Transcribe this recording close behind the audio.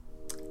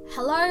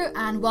Hello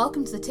and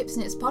welcome to the Tips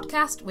Knits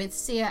podcast with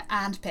Sia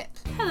and Pip.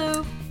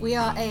 Hello. We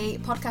are a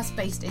podcast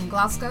based in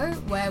Glasgow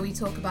where we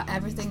talk about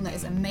everything that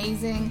is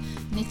amazing,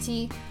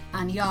 knitty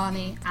and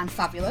yarny and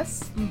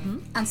fabulous.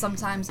 And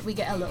sometimes we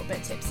get a little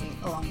bit tipsy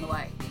along the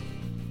way.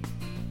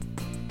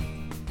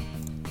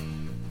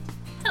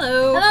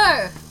 Hello.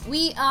 Hello!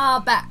 We are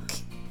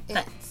back.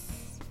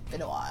 It's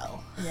been a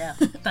while. Yeah.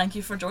 Thank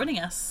you for joining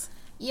us.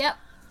 Yep.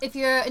 If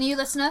you're a new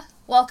listener,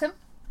 welcome.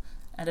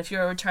 And if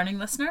you're a returning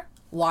listener,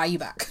 Why are you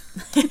back?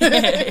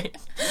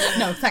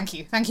 No, thank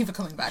you. Thank you for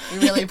coming back. We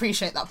really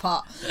appreciate that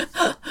part.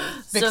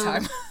 Big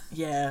time.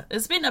 Yeah.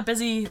 It's been a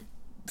busy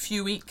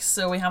few weeks,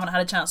 so we haven't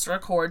had a chance to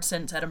record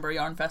since Edinburgh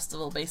Yarn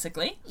Festival,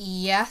 basically.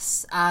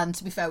 Yes, and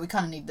to be fair, we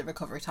kind of need the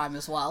recovery time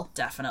as well.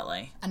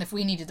 Definitely. And if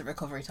we needed the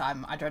recovery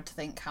time, I dread to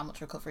think how much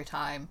recovery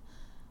time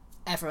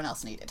everyone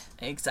else needed.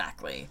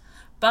 Exactly.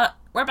 But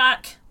we're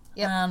back.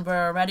 Yep. And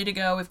we're ready to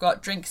go. We've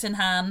got drinks in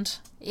hand.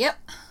 Yep,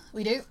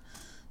 we do.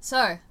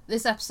 So,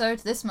 this episode,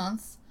 this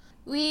month,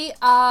 we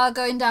are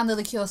going down the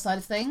liqueur side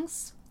of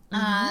things.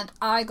 And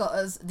I got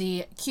us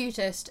the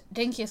cutest,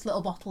 dinkiest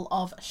little bottle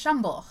of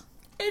Chambord.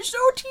 It's so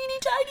teeny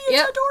tiny.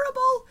 It's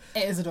adorable.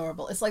 It is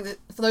adorable. It's like,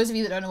 for those of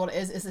you that don't know what it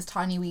is, it's this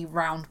tiny wee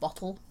round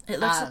bottle. It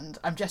looks and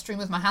I'm gesturing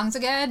with my hands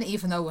again,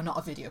 even though we're not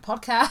a video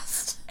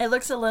podcast. It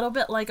looks a little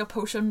bit like a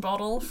potion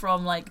bottle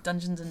from like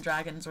Dungeons and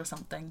Dragons or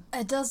something.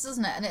 It does,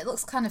 doesn't it? And it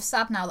looks kind of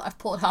sad now that I've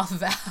poured half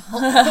of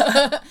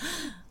it out.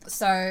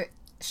 So,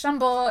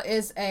 Chambord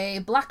is a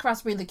black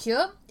raspberry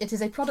liqueur. It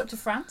is a product of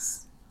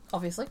France,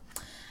 obviously.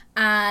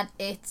 And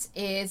it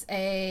is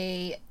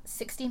a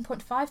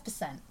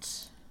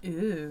 16.5%.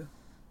 Ooh.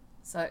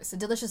 So it's a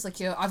delicious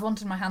liqueur. I've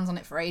wanted my hands on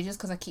it for ages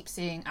because I keep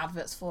seeing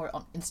adverts for it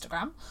on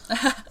Instagram.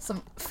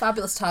 Some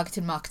fabulous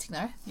targeted marketing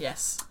there.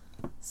 Yes.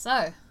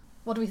 So,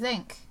 what do we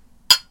think?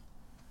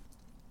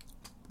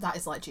 That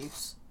is like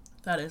juice.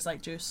 That is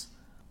like juice.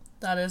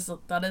 That is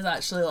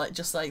actually like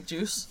just like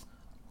juice.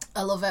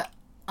 I love it.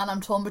 And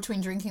I'm torn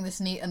between drinking this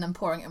neat and then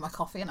pouring it in my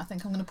coffee. And I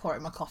think I'm going to pour it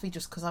in my coffee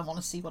just because I want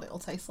to see what it'll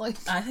taste like.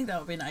 I think that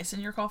would be nice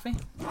in your coffee.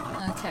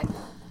 Okay.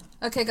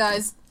 Okay,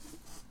 guys.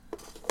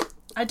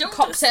 I don't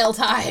Cocktail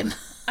time.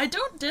 I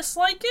don't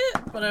dislike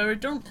it, but I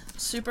don't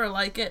super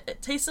like it.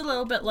 It tastes a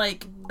little bit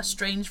like a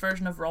strange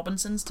version of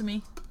Robinson's to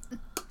me.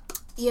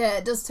 Yeah,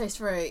 it does taste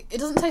very... It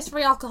doesn't taste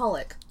very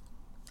alcoholic.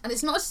 And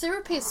it's not as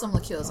syrupy as some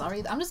liqueurs are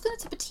either. I'm just going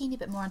to tip a teeny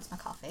bit more into my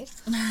coffee.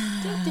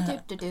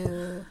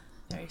 Do-do-do-do-do.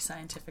 Very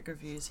scientific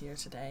reviews here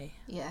today.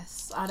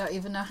 Yes, I don't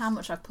even know how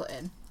much I've put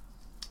in.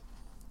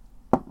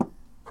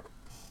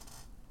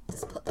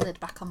 Just put the lid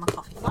back on my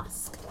coffee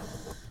flask.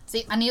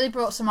 See, I nearly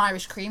brought some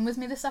Irish cream with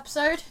me this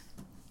episode,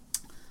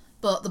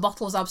 but the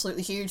bottle was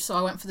absolutely huge, so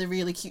I went for the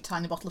really cute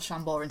tiny bottle of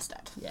Chambord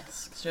instead.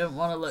 Yes, because you don't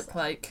want to look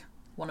like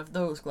one of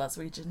those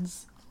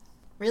Glaswegians.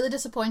 Really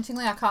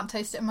disappointingly, I can't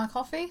taste it in my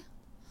coffee.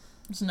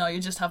 So no, you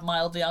just have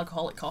mildly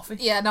alcoholic coffee.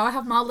 Yeah, no, I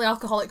have mildly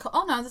alcoholic...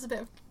 Oh no, there's a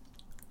bit of...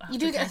 You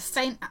do get a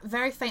Aftertaste.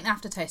 very faint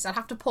aftertaste. I'd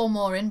have to pour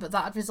more in, but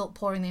that'd result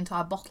pouring the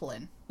entire bottle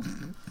in.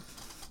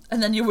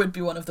 And then you would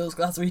be one of those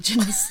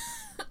Glaswegians.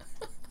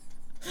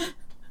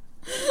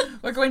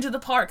 We're going to the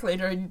park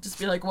later and you'd just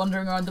be like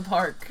wandering around the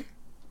park.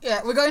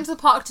 Yeah, we're going to the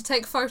park to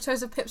take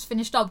photos of Pip's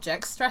finished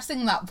objects,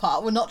 stressing that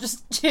part. We're not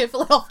just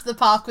cheerfully off to the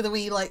park with a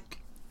wee, like,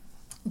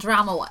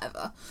 dram or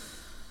whatever.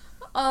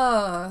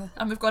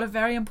 And we've got a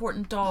very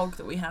important dog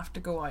that we have to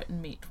go out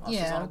and meet while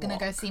she's on a we're going to walk.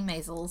 go see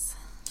Maisels.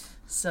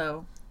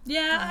 So,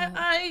 yeah,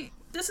 I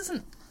this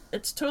isn't,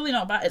 it's totally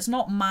not bad. It's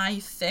not my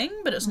thing,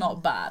 but it's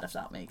not bad, if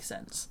that makes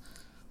sense.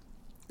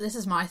 This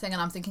is my thing,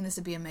 and I'm thinking this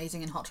would be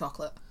amazing in hot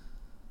chocolate.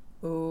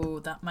 Oh,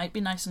 that might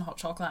be nice in hot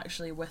chocolate,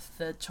 actually, with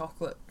the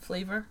chocolate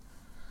flavour.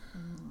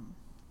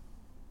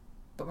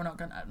 But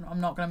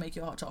I'm not gonna make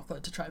you a hot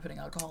chocolate to try putting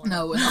alcohol in.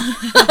 No, we're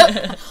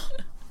not.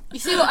 You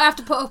see what I have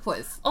to put up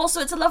with?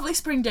 Also, it's a lovely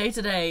spring day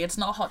today. It's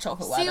not hot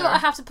chocolate weather. See what I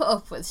have to put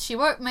up with? She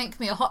won't make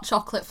me a hot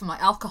chocolate for my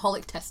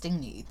alcoholic testing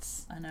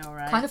needs. I know,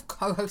 right? Kind of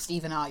co-host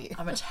even are you?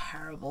 I'm a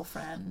terrible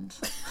friend.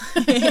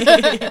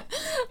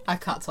 I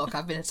can't talk.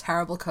 I've been a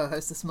terrible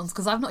co-host this month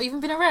because I've not even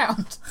been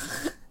around.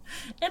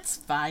 It's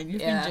fine.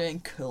 You've been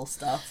doing cool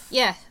stuff.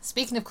 Yeah,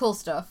 speaking of cool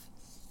stuff,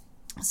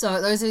 so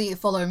those of you that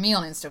follow me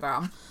on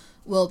Instagram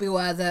will be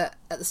aware that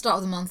at the start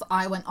of the month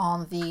I went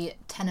on the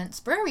Tennent's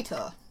Brewery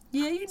Tour.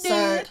 Yeah, you did.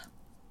 So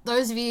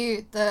those of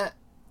you that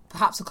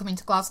perhaps are coming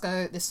to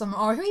Glasgow this summer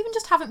or who even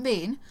just haven't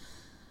been,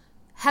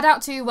 head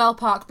out to Well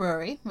Park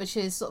Brewery, which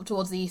is sort of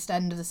towards the east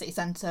end of the city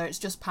centre. It's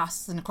just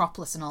past the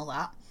necropolis and all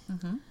that.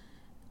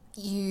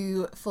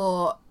 You,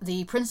 for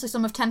the princely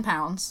sum of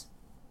 £10,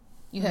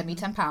 you heard me,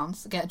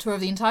 £10, get a tour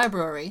of the entire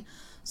brewery.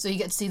 So you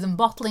get to see them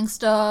bottling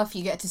stuff,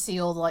 you get to see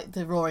all like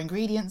the raw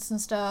ingredients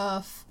and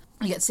stuff,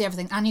 you get to see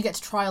everything, and you get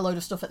to try a load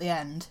of stuff at the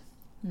end.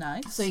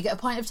 Nice. So you get a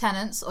pint of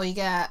Tennent's, or you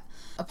get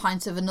a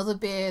pint of another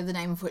beer, the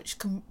name of which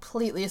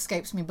completely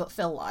escapes me, but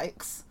Phil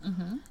likes.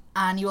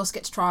 And you also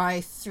get to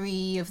try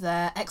 3 of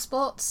their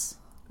exports.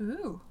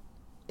 Ooh.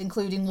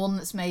 Including one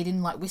that's made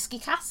in, like, whiskey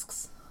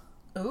casks.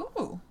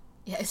 Ooh.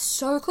 Yeah, it's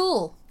so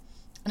cool.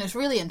 And it's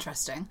really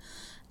interesting.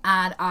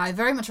 and I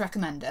very much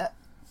recommend it.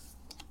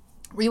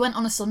 We went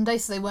on a Sunday,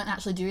 so they weren't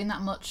actually doing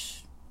that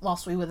much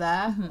whilst we were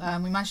there.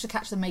 We managed to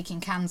catch them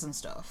making cans and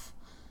stuff.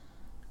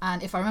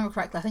 And if I remember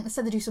correctly, I think they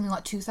said they do something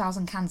like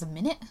 2,000 cans a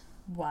minute.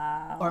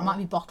 Wow. Or it might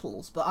be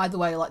bottles, but either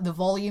way, like, the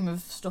volume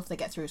of stuff they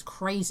get through is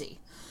crazy.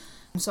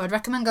 So I'd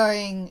recommend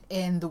going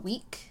in the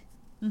week.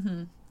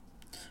 Well,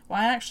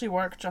 I actually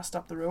work just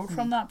up the road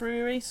from that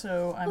brewery,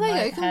 so I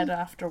might head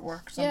after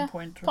work some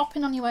point. Pop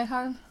in on your way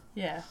home.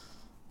 Yeah.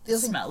 It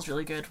smells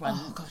really good when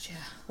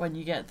when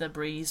you get the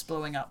breeze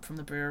blowing up from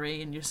the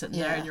brewery and you're sitting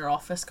there in your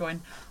office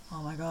going,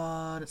 oh my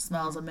god, it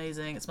smells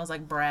amazing. It smells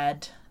like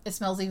bread. It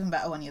smells even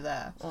better when you're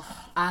there.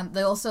 And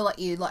they also let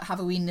you like have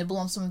a wee nibble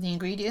on some of the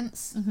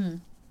ingredients.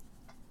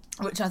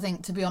 Which I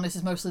think, to be honest,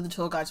 is mostly the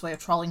tour guide's way of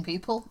trolling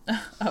people.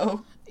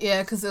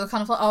 Yeah, because they were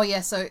kind of like, oh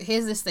yeah, so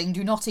here's this thing,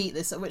 do not eat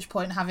this, at which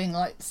point, having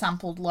like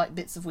sampled like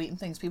bits of wheat and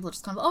things, people are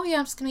just kind of like, oh yeah,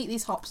 I'm just going to eat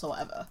these hops or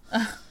whatever.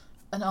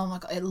 And oh my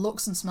god, it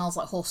looks and smells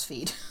like horse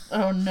feed.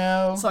 Oh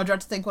no. So I dread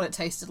to think what it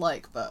tasted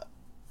like, but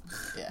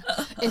yeah.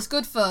 It's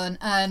good fun,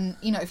 and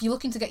you know, if you're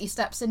looking to get your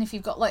steps in, if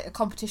you've got like a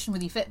competition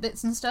with your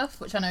Fitbits and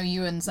stuff, which I know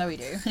you and Zoe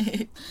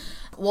do,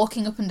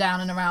 walking up and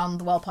down and around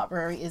the Wellpark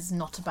Brewery is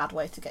not a bad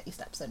way to get your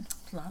steps in.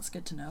 Well, that's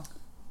good to know.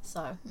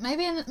 So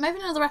maybe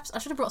another episode. I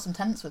should have brought some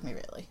tents with me,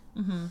 really.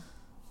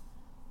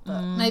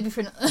 But maybe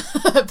for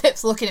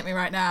Pip's looking at me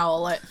right now,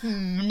 like,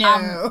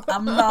 no,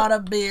 I'm not a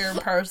beer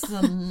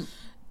person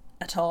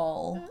at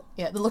all.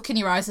 Yeah, the look in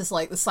your eyes is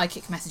like the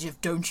psychic message of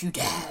 "Don't you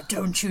dare!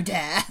 Don't you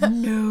dare!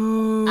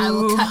 No, I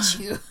will catch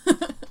you."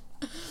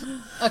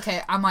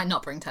 Okay, I might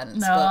not bring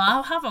tenants. No, but...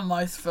 I'll have a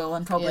mouthful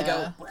and probably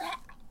go.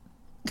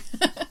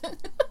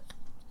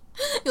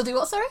 You'll do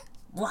what? Sorry.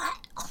 What?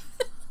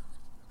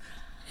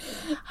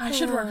 I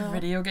should work in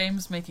video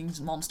games making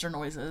monster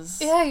noises.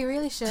 Yeah, you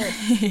really should.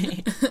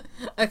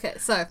 Okay,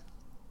 so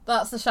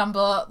that's the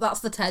Chambord, that's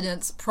the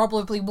Tenants.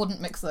 Probably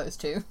wouldn't mix those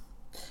two.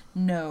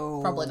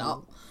 No. Probably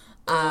not.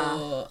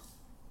 So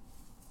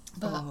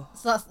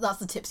that's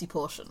the tipsy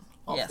portion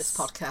of this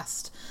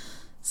podcast.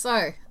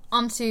 So,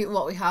 on to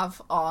what we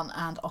have on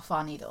and off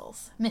our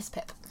needles. Miss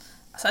Pip.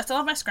 So I still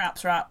have my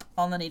scraps wrap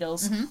on the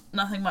needles.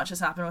 Nothing much has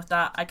happened with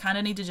that. I kind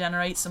of need to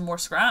generate some more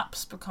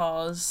scraps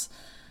because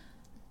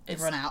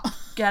it's run out.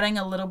 Getting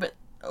a little bit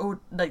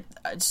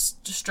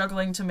just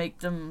struggling to make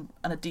them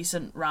a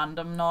decent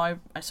random now,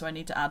 so I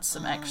need to add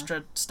some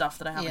extra stuff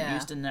that I haven't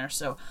used in there,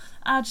 so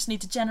I just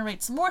need to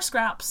generate some more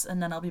scraps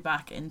and then I'll be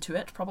back into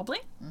it probably.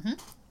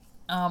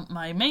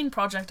 My main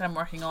project I'm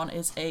working on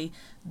is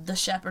The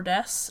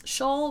Shepherdess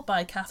shawl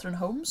by Catherine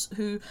Holmes,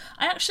 who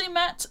I actually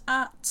met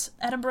at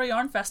Edinburgh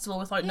Yarn Festival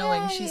without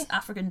knowing. She's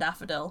African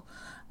Daffodil.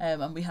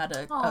 And we had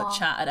a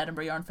chat at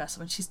Edinburgh Yarn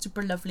Festival, and she's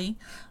super lovely,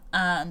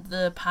 and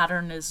the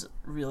pattern is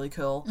really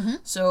cool.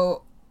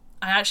 So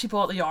I actually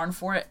bought the yarn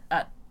for it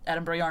at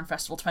Edinburgh Yarn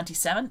Festival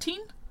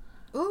 2017.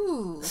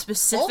 Ooh,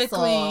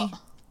 specifically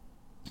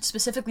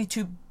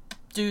to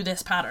do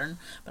this pattern,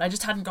 but I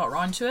just hadn't got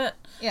around to it.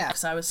 Yeah,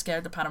 because I was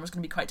scared the pattern was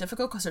going to be quite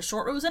difficult because there's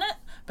short rows in it,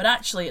 but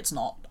actually it's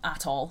not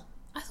at all.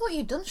 I thought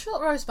you'd done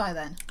short rows by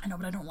then. I know,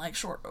 but I don't like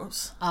short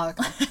rows. Oh,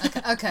 okay.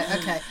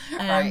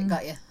 Right,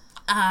 got you.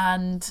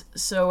 And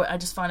so I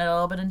just find it a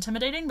little bit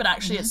intimidating, but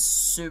actually it's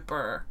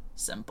super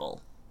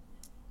simple.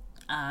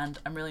 And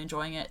I'm really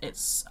enjoying it.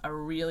 It's a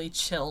really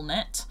chill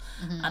knit,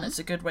 and it's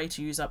a good way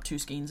to use up 2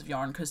 skeins of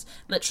yarn, because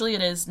literally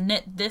it is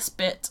knit this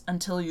bit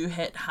until you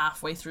hit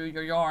halfway through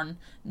your yarn,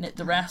 knit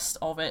the rest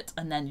of it,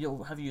 and then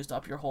you'll have used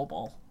up your whole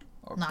ball.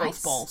 Or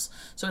both balls.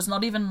 So it's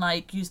not even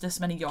like use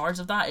this many yards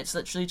of that, it's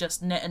literally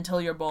just knit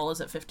until your ball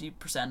is at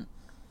 50%.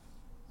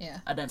 Yeah.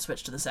 And then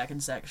switch to the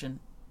second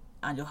section,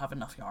 and you'll have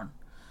enough yarn.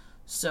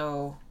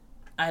 So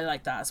I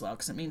like that as well,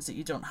 because it means that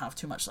you don't have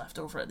too much left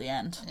over at the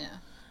end. Yeah.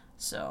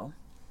 So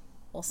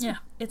awesome. Yeah,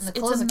 and the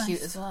colours are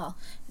cute as well.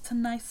 It's a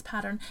nice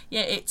pattern.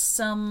 Yeah, it's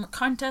some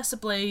Countess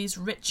Ablaze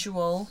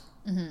Ritual.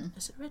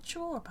 Is it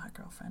Ritual or Bad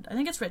Girlfriend? I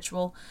think it's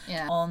Ritual.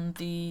 Yeah. On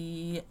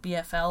the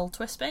BFL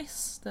twist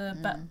base,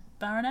 the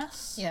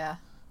Baroness. Yeah.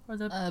 Or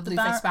the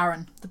Blueface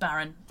Baron. The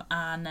Baron,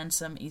 and then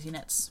some Easy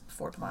Knits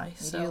 4ply.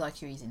 You do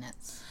like your Easy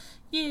Knits.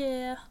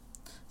 Yeah.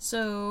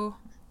 So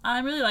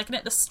I'm really liking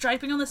it. The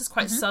striping on this is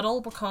quite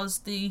subtle because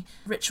the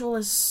Ritual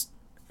is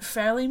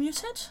fairly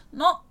muted.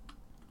 Not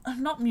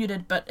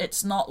muted, but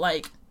it's not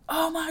like,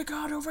 oh my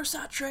god,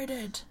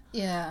 oversaturated.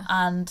 Yeah.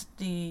 And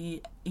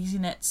the Easy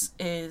Knits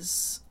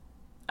is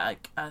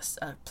like a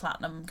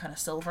platinum kind of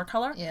silver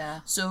colour.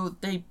 Yeah. So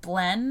they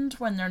blend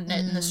when they're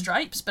knitting the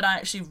stripes, but I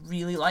actually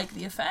really like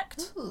the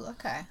effect. Ooh,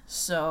 okay.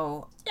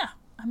 So, yeah,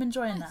 I'm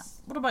enjoying that.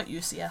 What about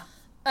you, Sia?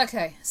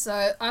 Okay,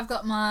 so I've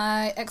got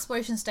my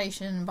Exploration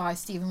Station by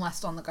Stephen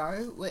West on the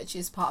go, which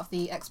is part of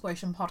the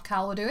Exploration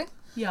podcast we're doing.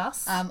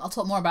 Yes. I'll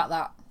talk more about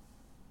that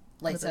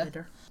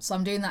later. So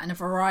I'm doing that in a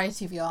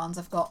variety of yarns.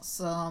 I've got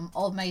some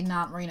Old Maiden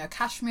Aunt Merino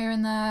Cashmere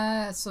in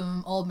there,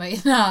 some Old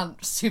Maiden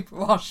Aunt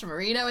Superwash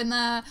Merino in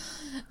there.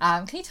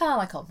 Can you tell I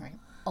like Old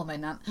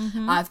Maiden Aunt?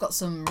 I've got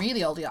some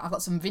really old yarn. I've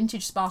got some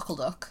vintage Sparkle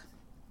Duck.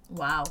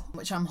 Wow.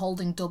 Which I'm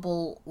holding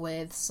double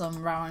with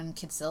some Rowan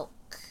Kid Silk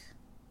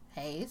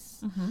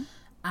Haze.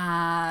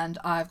 And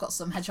I've got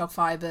some Hedgehog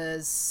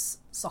Fibres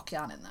sock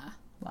yarn in there.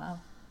 Wow.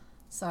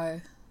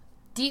 So,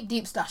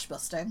 deep stash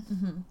busting.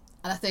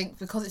 And I think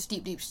because it's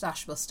deep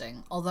stash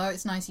busting, although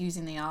it's nice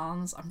using the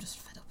yarns, I'm just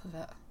fed up of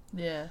it.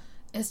 Yeah.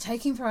 It's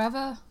taking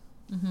forever.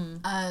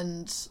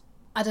 And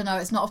I don't know,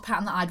 it's not a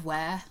pattern that I'd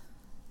wear.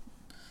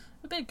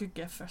 It'd be a good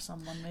gift for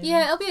someone, maybe.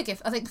 Yeah, it'll be a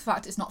gift. I think the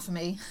fact it's not for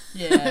me.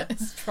 Yeah.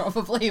 It's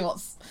probably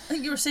what's... I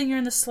think you were saying you're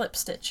in the slip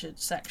stitch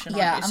section,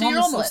 yeah, aren't you? So you're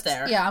almost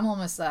there. Yeah, I'm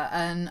almost there.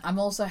 And I'm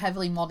also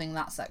heavily modding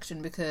that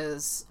section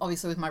because,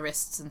 obviously with my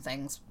wrists and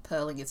things,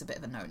 purling is a bit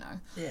of a no-no.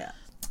 Yeah.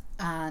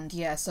 And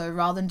yeah, so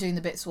rather than doing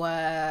the bits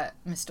where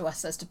Mr.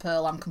 West says to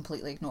purl, I'm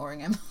completely ignoring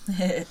him.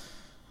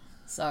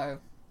 So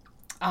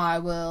I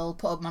will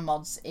put up my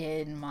mods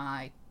in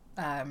my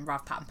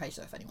Rav pattern page,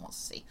 though, if anyone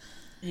wants to see.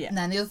 Yeah. And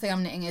then the other thing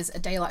I'm knitting is a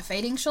daylight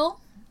fading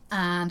shawl,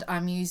 and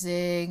I'm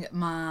using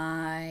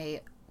my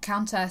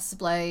Countess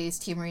Blaze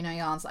Tia Merino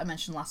yarns that I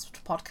mentioned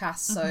last podcast.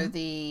 So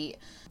the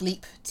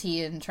Bleep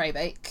Tea and Tray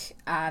Bake,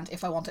 and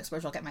if I want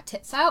exposure I'll get my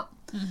tits out,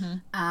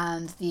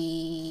 and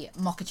the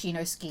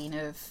Mochaccino skein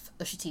of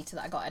Usha Tita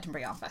that I got at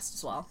Edinburgh Yarn Fest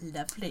as well.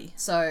 Lovely.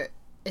 So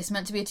it's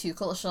meant to be a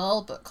 2-colour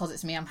shawl, but because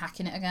it's me I'm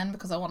hacking it again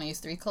because I want to use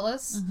 3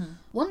 colours.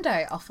 One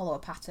day I'll follow a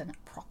pattern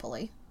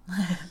properly,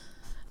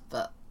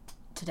 but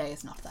today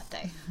is not that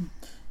day.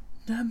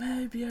 There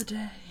may be a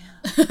day.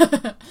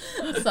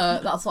 So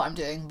that's what I'm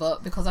doing,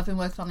 but because I've been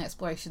working on the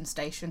exploration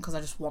station because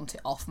I just want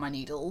it off my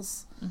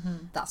needles,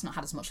 that's not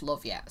had as much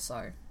love yet,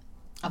 so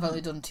I've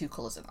only done 2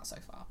 colours in that so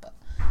far, but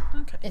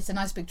Okay. it's a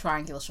nice big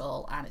triangular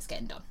shawl and it's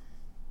getting done.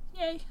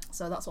 Yay.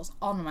 So that's what's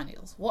on my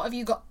needles. What have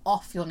you got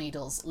off your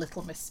needles,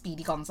 little Miss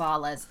Speedy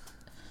Gonzalez?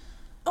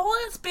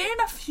 Oh, it's been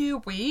a few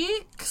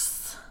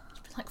weeks.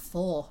 It's been like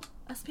 4.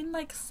 It's been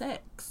like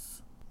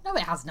 6. No,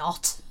 it has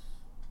not.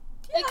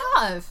 It can't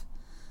have.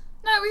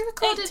 No, we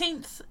recorded...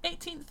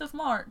 18th of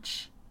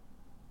March.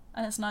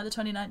 And it's now the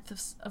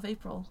 29th of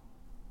April.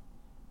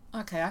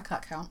 Okay, I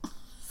can't count.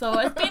 So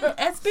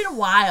it's been a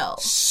while.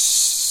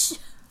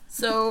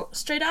 So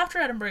straight after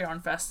Edinburgh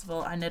Yarn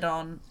Festival,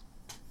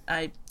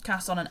 I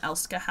cast on an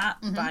Elska hat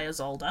by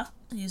Isolde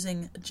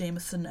using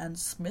Jameson and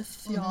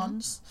Smith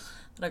yarns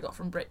that I got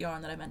from Brit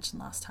Yarn that I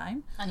mentioned last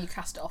time. And you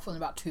cast it off in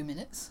about 2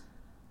 minutes.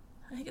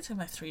 I think it took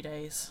my 3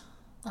 days.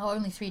 Oh,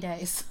 only 3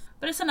 days.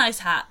 But it's a nice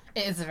hat.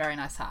 It is a very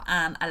nice hat.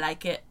 And I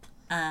like it.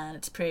 And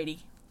it's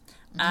pretty.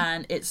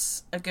 And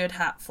it's a good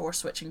hat for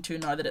switching to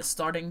now that it's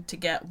starting to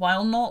get,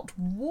 while not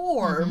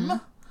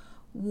warm,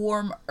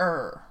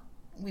 warmer.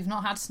 We've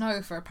not had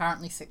snow for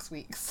apparently 6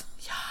 weeks.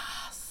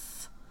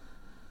 Yes.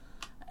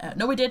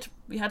 No, we did.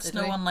 We had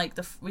snow on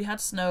we had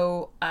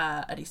snow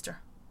at Easter.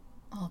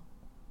 Oh,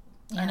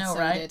 I know,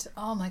 right? We did.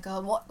 Oh my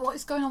god, what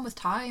is going on with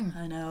time?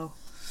 I know.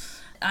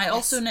 I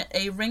also knit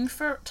a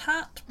Ringfort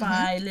hat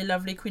by the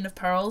lovely Queen of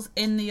Pearls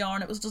in the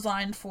yarn it was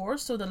designed for,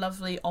 so the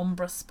lovely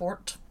Ombre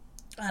Sport.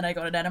 And I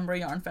got it at Edinburgh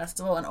Yarn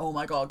Festival, and oh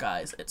my god,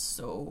 guys, it's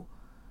so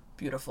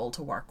beautiful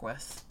to work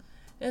with.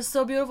 It's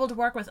so beautiful to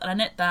work with, and I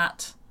knit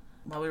that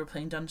while we were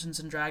playing Dungeons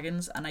and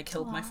Dragons, and I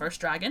killed my first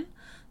dragon,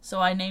 so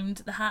I named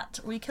the hat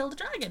We Killed a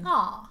Dragon.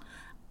 Aww.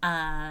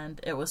 And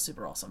it was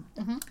super awesome.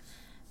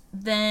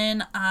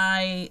 Then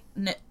I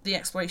knit the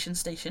Exploration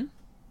Station.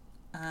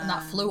 And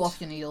that flew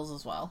off your needles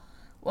as well.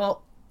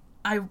 Well,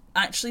 I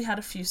actually had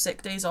a few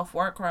sick days off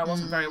work where I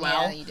wasn't very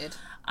well. Yeah, you did.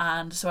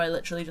 And so I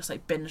literally just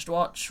binged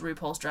watch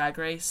RuPaul's Drag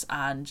Race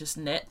and just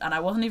knit. And I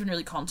wasn't even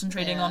really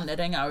concentrating on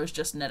knitting. I was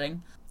just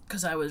knitting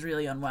because I was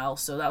really unwell.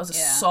 So that was a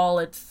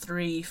solid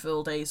 3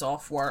 full days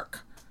off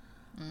work.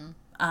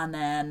 And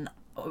then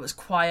it was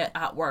quiet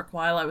at work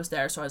while I was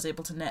there, so I was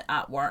able to knit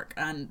at work.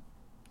 And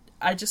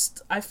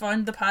I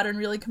found the pattern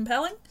really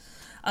compelling.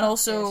 And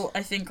also,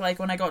 I think,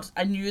 when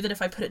I knew that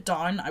if I put it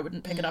down, I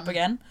wouldn't pick it up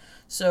again.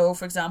 So,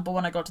 for example,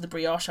 when I got to the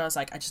brioche, I was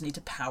like, I just need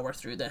to power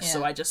through this. Yeah.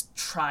 So I just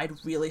tried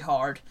really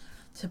hard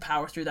to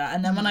power through that.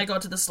 And then when I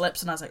got to the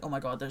slips, and I was like, oh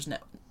my god, there's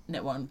knit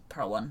 1,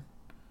 purl 1.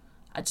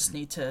 I just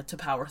need to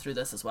power through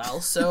this as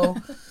well. So,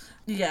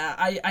 yeah,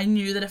 I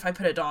knew that if I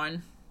put it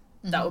down,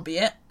 that would be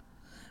it.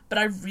 But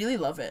I really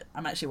love it.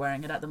 I'm actually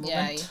wearing it at the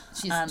moment.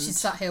 Yeah, she's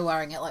sat here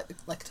wearing it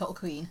like a total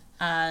queen.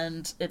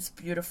 And it's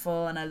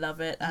beautiful, and I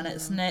love it. And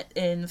it's knit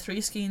in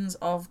 3 skeins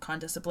of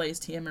Countess Blaze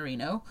Tia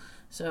Merino.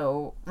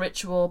 So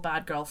Ritual,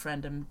 Bad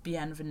Girlfriend, and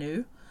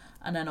Bienvenue.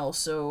 And then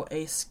also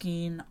a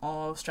skein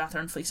of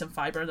Strathern Fleece and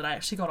Fibre that I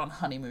actually got on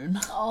honeymoon.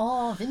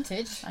 Oh,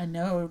 vintage. I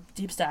know,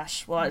 deep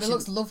stash. Well, it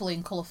looks lovely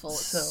and colourful.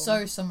 It's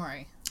so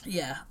summery.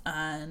 Yeah,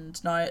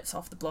 and now it's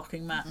off the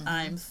blocking mat.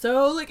 I'm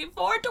so looking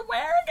forward to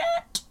wearing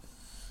it.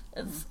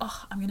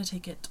 I'm going to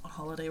take it on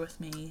holiday with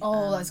me.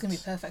 Oh, that's going to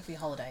be perfect for your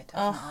holiday,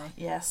 definitely. Oh,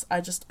 yes,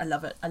 I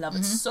love it. I love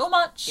it so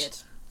much. Good.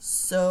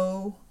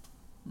 So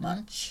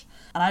much.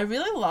 And I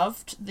really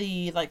loved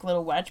the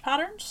little wedge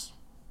patterns.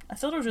 I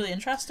thought it was really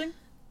interesting.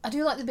 I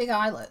do like the big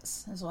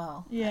eyelets as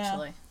well,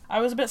 actually.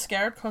 I was a bit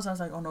scared because I was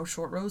like, oh no,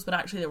 short rows, but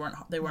actually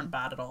they weren't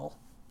bad at all.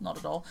 Not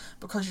at all.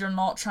 Because you're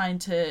not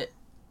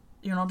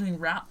doing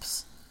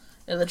wraps.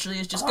 It literally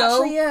is just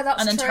actually, yeah,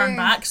 that's and then true. turn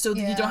back, so that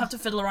Yeah. you don't have to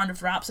fiddle around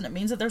with wraps, and it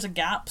means that there's a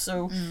gap.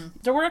 So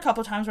there were a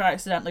couple of times where I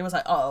accidentally was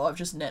like, oh, I've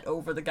just knit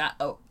over the gap.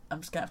 Oh, I'm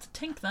just gonna have to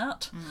tink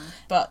that.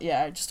 But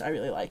yeah, I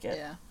really like it.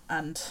 Yeah.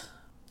 And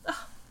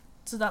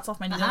so that's off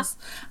my needles.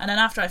 And then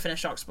after I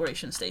finished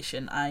Exploration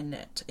Station, I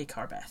knit a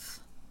Carbeth,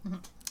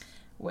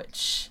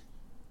 which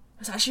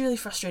was actually really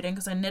frustrating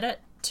because I knit it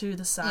to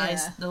the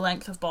size, the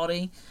length of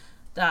body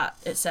that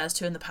it says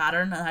to in the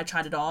pattern, and I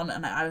tried it on,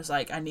 and I was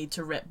like, I need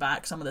to rip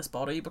back some of this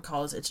body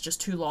because it's just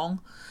too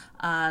long.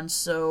 And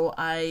so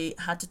I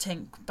had to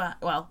tink back.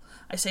 Well,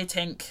 I say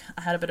tink,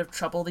 I had a bit of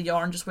trouble. The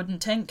yarn just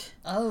wouldn't tink.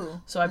 Oh.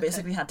 So I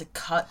basically had to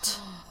cut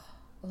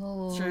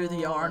through the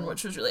yarn,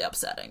 which was really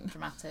upsetting.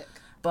 Dramatic.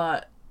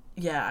 But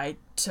yeah, I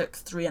took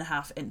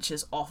 3.5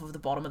 inches off of the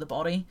bottom of the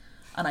body,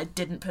 and I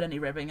didn't put any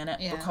ribbing in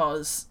it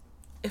because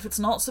if it's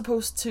not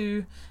supposed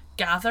to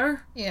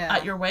gather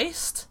at your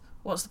waist,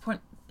 what's the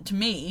point? To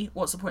me,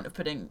 what's the point of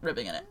putting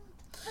ribbing in it?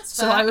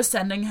 So I was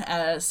sending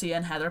Sia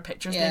and Heather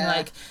pictures being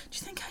like, do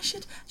you think I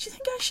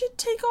should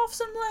take off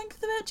some length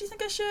of it? Do you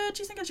think I should?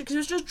 Because it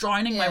was just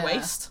drowning my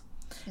waist.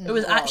 It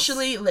was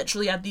actually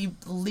literally at the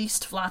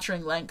least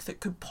flattering length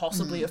it could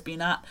possibly have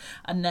been at.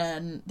 And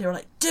then they were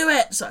like, do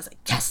it! So I was like,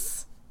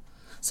 yes!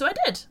 So I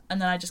did.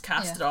 And then I just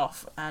cast it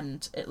off,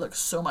 and it looks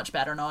so much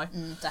better now.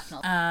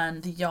 Definitely.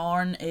 And the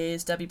yarn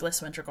is Debbie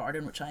Bliss Winter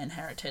Garden, which I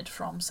inherited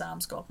from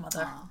Sam's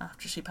godmother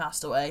after she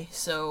passed away.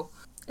 So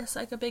it's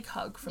like a big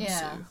hug from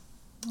Sue.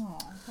 Oh,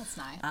 that's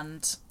nice.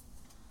 And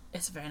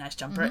it's a very nice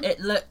jumper.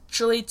 It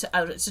literally...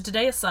 so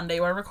today is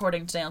Sunday. We're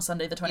recording today on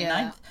Sunday the 29th.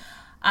 Yeah.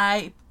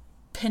 I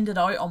pinned it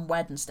out on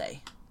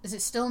Wednesday. Is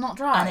it still not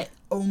dry? And it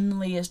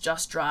only is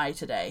just dry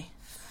today.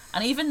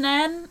 And even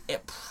then,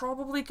 it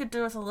probably could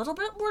do with a little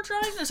bit more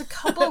drying. There's a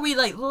couple of wee,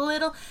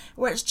 little...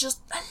 where it's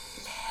just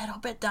a little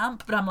bit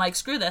damp. But I'm like,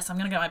 screw this. I'm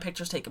going to get my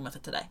pictures taken with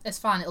it today. It's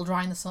fine. It'll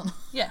dry in the sun.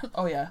 Yeah.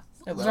 Oh, yeah.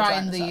 It will dry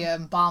in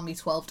the balmy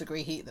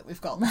 12-degree heat that we've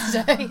got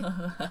today.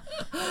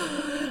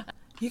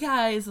 You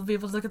guys will be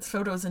able to look at the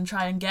photos and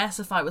try and guess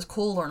if I was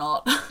cold or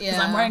not. Because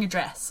I'm wearing a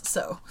dress.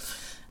 So,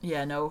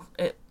 yeah, no.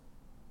 It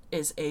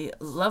is a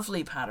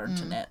lovely pattern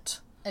to knit.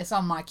 It's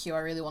on my queue. I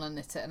really want to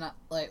knit it, and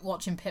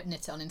watching Pip knit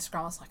it on Instagram,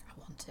 I was like,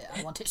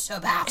 I want it so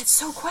bad. It's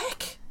so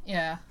quick.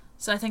 Yeah.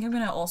 So I think I'm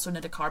going to also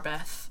knit a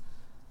Carbeth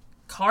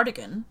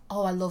cardigan.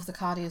 Oh, I love the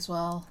cardi as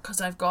well. Because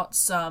I've got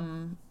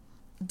some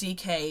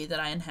DK that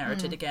I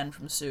inherited again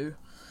from Sue.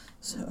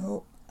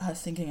 So I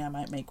was thinking I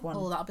might make one.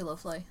 Oh, that'd be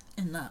lovely.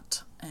 In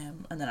that.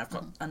 And then I've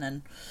got, and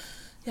then,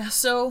 yeah,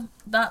 so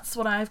that's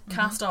what I've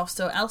cast off.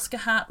 So Elska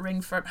hat,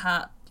 Ringfort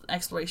hat,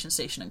 Exploration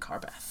Station, and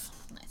Carbeth.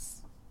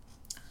 Nice.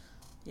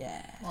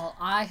 Yeah. Well,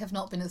 I have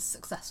not been as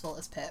successful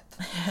as Pip.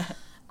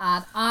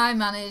 And I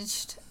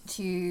managed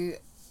to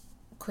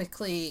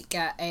quickly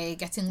get a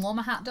Getting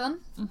Warmer hat done,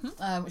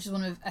 which is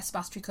one of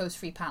Espastrico's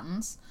free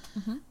patterns.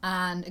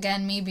 And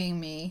again, me being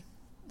me,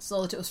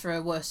 saw that it was for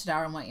a worsted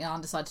Aran wet yarn,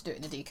 decided to do it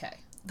in a DK.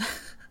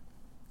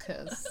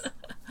 Because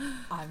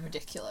I'm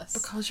ridiculous.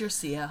 Because you're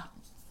Sia.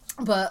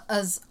 But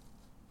as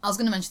I was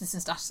going to mention this in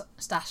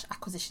stash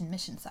acquisition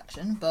mission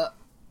section, but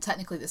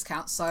technically this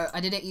counts. So I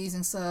did it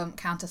using some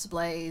Countess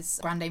Blaze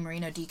Grande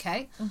Merino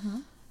DK.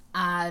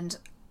 And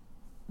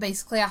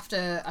basically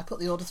after I put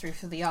the order through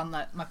for the yarn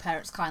that my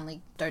parents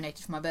kindly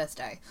donated for my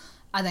birthday,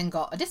 I then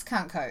got a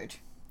discount code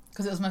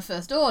because it was my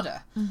first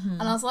order.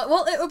 And I was like,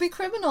 well, it would be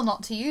criminal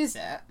not to use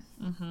it.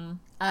 And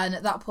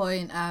at that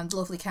point, the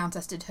lovely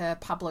Countess did her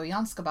Pablo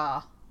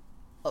Yanscabar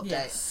update.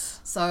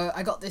 Yes. So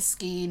I got this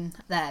skein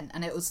then,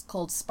 and it was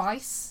called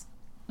Spice.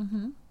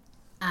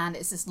 And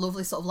it's this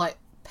lovely sort of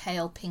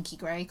pale pinky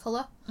grey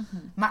colour.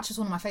 Matches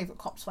one of my favourite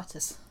cop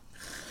sweaters.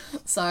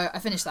 So I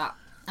finished that.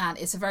 And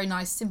it's a very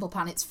nice, simple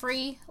pattern. It's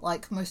free,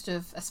 like most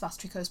of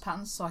Espastrico's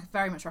patterns, so I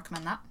very much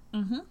recommend that.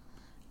 And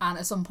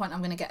at some point I'm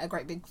going to get a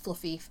great big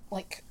fluffy,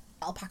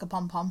 alpaca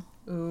pom-pom.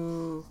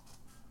 Ooh.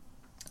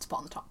 To put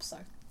on the top, so.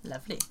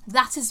 Lovely.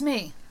 That is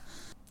me.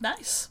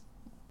 Nice.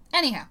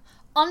 Anyhow,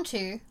 on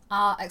to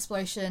our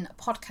Exploration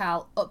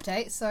Podcal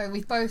update. So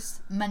we've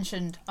both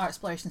mentioned our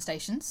exploration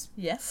stations.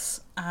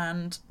 Yes,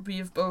 and we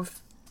have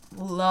both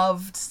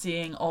loved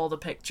seeing all the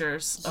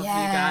pictures of you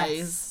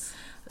guys.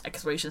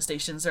 Exploration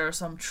stations. There are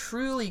some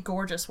truly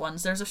gorgeous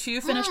ones. There's a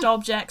few finished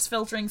objects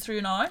filtering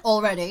through now.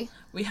 Already.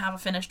 We have a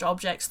finished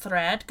objects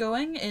thread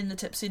going in the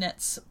Tipsy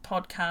Knits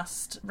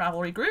podcast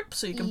Ravelry group,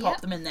 so you can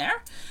pop them in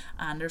there.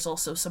 And there's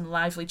also some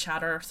lively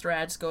chatter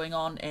threads going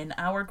on in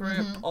our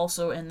group,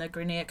 also in the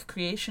Greenaic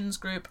Creations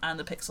group and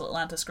the Pixel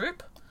Atlantis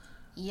group.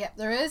 Yep,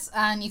 there is.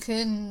 And you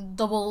can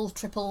double,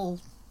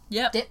 triple...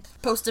 dip.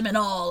 Post them in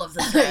all of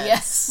the threads.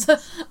 Yes.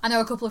 I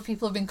know a couple of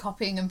people have been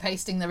copying and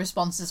pasting the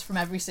responses from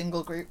every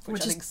single group,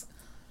 which I think's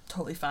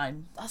totally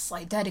fine. That's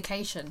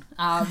dedication.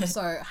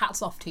 So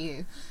hats off to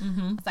you.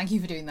 Thank you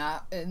for doing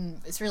that.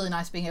 And it's really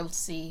nice being able to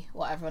see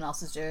what everyone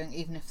else is doing,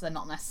 even if they're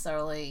not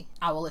necessarily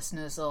our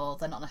listeners or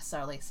they're not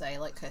necessarily, say,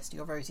 like Kirsty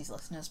or Rosie's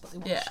listeners, but they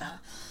want to share.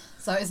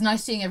 So it's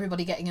nice seeing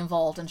everybody getting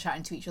involved and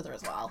chatting to each other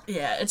as well.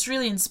 Yeah, it's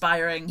really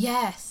inspiring.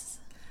 Yes.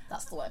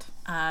 That's the word.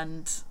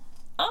 And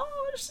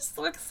oh, it's just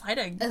so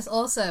exciting. It's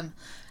awesome.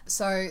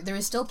 So there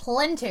is still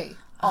plenty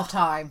of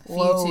time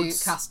for you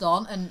to cast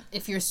on, and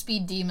if you're a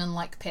speed demon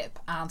like Pip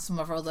and some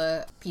of our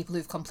other people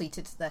who've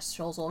completed their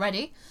shows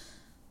already,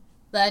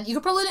 then you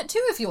could probably knit 2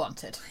 if you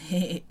wanted.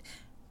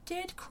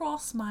 Did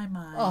cross my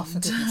mind. Oh, for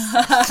goodness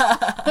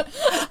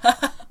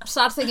sake.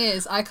 Sad thing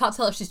is, I can't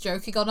tell if she's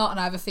joking or not, and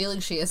I have a feeling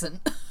she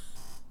isn't.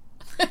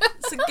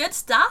 It's a good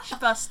stash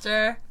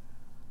buster.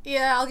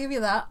 Yeah, I'll give you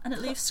that. And it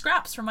leaves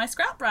scraps for my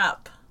scrap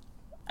wrap.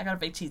 I got a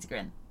big cheesy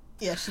grin.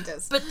 Yeah, she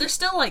does. But there's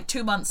still like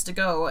 2 months to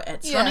go.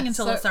 It's running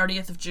until the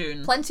 30th of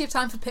June. Plenty of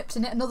time for Pip to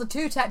knit another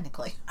 2,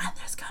 technically. And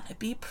there's gonna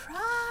be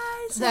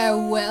prizes. There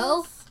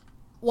will.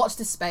 Watch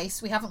this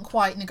space. We haven't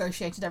quite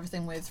negotiated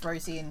everything with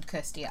Rosie and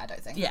Kirsty yet, I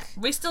don't think. Yeah,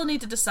 we still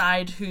need to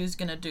decide who's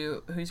gonna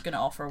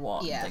offer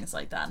what and things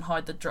like that, and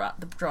how the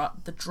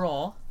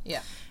draw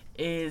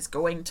is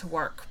going to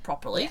work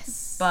properly.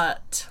 Yes.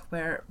 But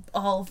we're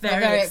all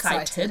very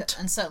excited.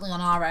 And certainly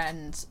on our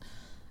end,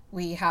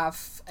 we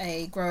have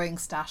a growing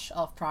stash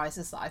of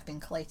prizes that I've been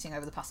collating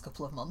over the past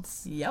couple of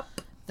months.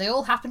 Yep. They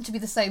all happen to be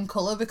the same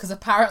colour because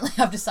apparently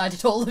I've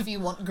decided all of you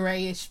want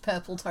greyish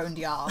purple toned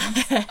yarn.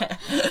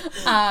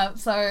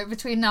 So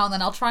between now and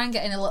then I'll try and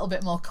get in a little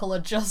bit more colour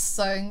just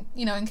so,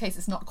 you know, in case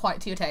it's not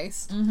quite to your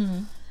taste.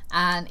 Mm-hmm.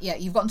 And yeah,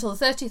 you've got until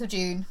the 30th of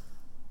June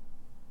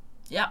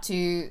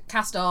to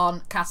cast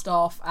on, cast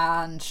off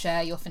and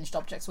share your finished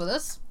objects with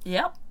us.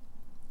 Yep.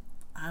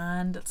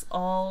 And it's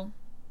all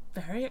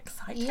very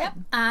exciting. Yep.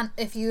 And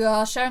if you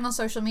are sharing on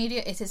social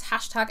media, it is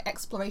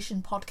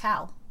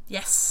 #ExplorationPodCal.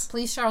 Yes.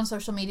 Please share on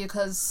social media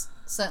because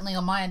certainly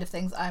on my end of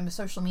things, I'm a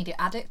social media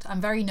addict. I'm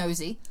very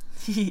nosy.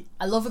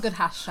 I love a good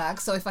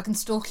hashtag, so if I can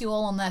stalk you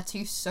all on there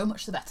too, so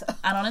much the better.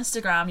 And on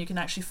Instagram, you can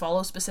actually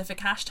follow specific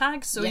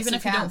hashtags. So even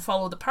if you don't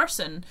follow the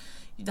person,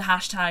 the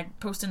hashtag,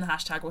 posting the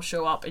hashtag will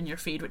show up in your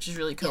feed, which is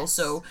really cool. Yes.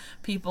 So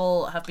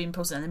people have been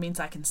posting, and it means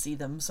I can see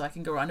them, so I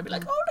can go around and be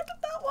like, oh, look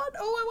at that one.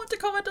 Oh, I want to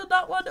comment on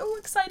that one. Oh,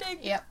 exciting.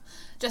 Yep.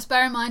 Just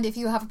bear in mind, if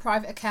you have a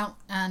private account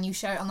and you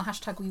share it on the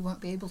hashtag, we won't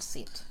be able to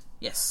see it.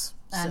 Yes.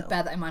 And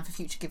bear that in mind for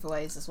future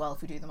giveaways as well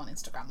if we do them on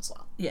Instagram as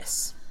well.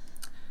 Yes.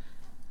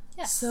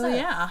 Yes. So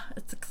yeah,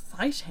 it's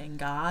exciting,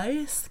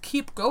 guys.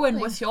 Keep going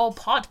with your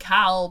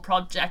PodCal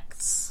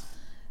projects.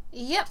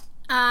 Yep.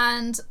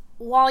 And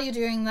while you're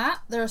doing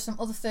that, there are some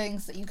other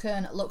things that you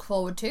can look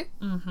forward to.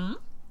 Mm-hmm.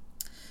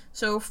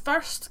 So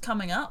first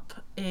coming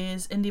up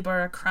is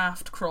Indieborough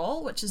Craft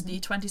Crawl, which is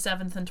the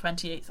 27th and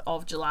 28th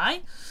of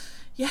July.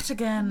 Yet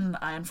again,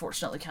 I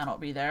unfortunately cannot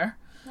be there.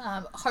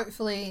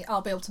 Hopefully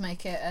I'll be able to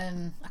make it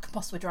and I can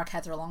possibly drag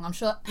Heather along, I'm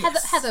sure.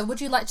 Yes. Heather,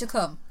 would you like to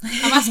come?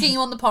 I'm asking you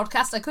on the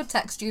podcast. I could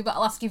text you, but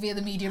I'll ask you via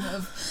the medium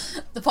of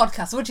the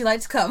podcast. Would you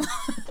like to come?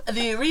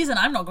 The reason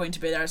I'm not going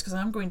to be there is because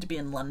I'm going to be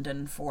in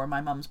London for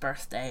my mum's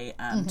birthday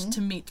and to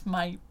meet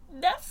my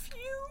nephew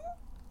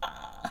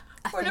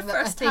for the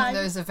first time. I think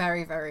those are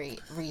very, very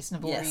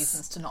reasonable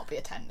reasons to not be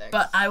attending.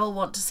 But I will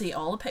want to see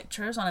all the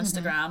pictures on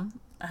Instagram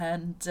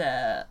and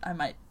I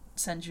might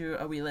send you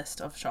a wee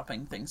list of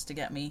shopping things to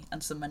get me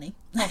and some money.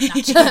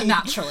 Oh,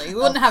 naturally. We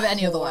wouldn't have it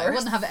any other way.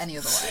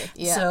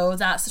 Yeah. So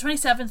that's the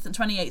 27th and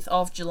 28th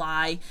of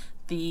July.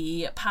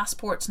 The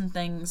passports and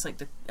things like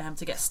to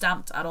get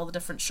stamped at all the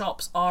different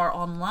shops are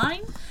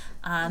online,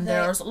 and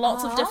there's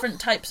lots of different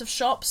types of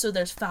shops. So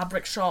there's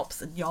fabric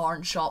shops and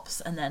yarn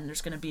shops, and then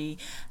there's going to be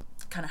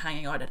kind of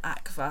hanging out at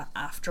ACVA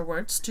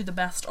afterwards, to the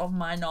best of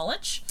my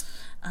knowledge.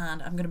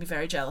 And I'm going to be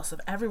very jealous of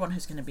everyone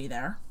who's going to be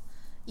there.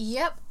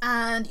 Yep,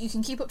 and you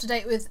can keep up to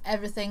date with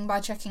everything by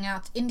checking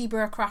out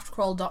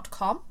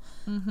indieburghcraftcrawl.com,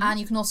 and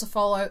you can also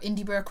follow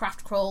Indieborough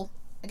Craft Crawl,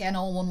 again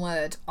all one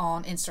word,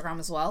 on Instagram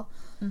as well.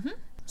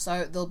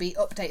 So there'll be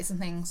updates and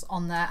things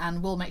on there,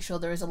 and we'll make sure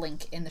there is a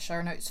link in the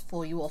show notes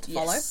for you all to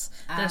follow.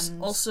 There's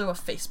also a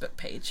Facebook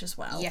page as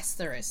well. Yes,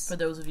 there is. For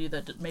those of you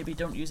that maybe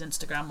don't use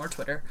Instagram or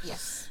Twitter.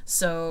 Yes.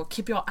 So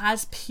keep your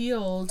eyes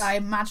peeled. I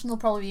imagine there'll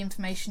probably be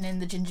information in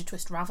the Ginger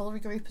Twist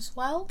Ravelry group as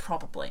well.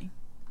 Probably.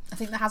 I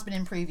think there has been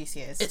in previous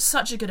years. It's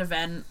such a good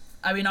event.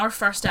 I mean, our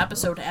first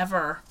episode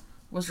ever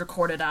was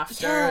recorded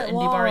after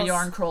Indieborough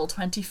Yarn Crawl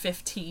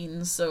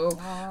 2015, so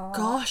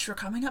gosh, we're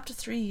coming up to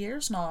 3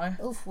 years now.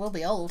 Oof, we'll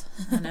be old.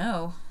 I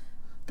know.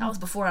 That was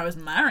before I was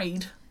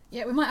married.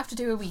 Yeah, we might have to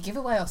do a wee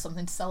giveaway or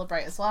something to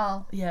celebrate as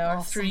well. Yeah, our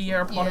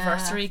 3-year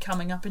podiversary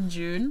coming up in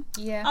June.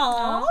 Yeah.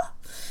 Aww.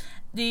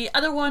 The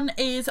other one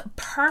is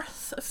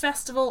Perth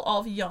Festival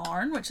of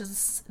Yarn, which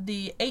is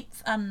the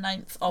 8th and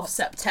 9th of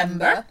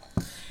September.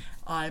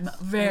 I'm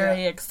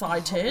very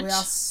excited. We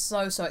are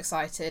so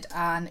excited,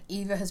 and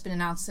Eva has been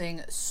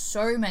announcing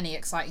so many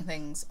exciting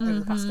things over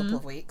the past couple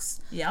of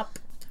weeks. Yep.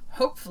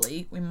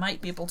 Hopefully we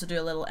might be able to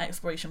do a little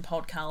Exploration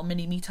PodCal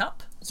mini meetup.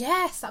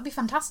 Yes, that'd be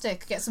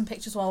fantastic. Get some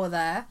pictures while we're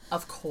there.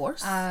 Of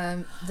course.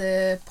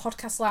 The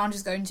podcast lounge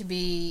is going to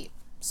be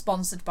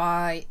sponsored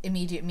by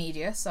Immediate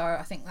Media, so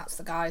I think that's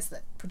the guys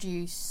that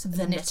produce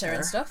the knitter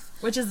and stuff.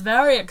 Which is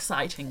very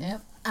exciting.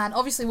 Yep. And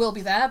obviously we'll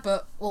be there,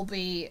 but we'll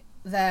be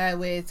there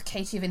with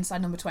Katie of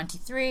Inside Number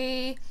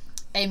 23,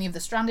 Amy of the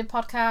Stranded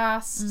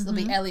podcast. There'll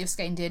be Ellie of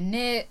Scandian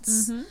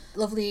Knits.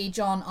 Lovely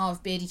John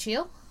of Beardy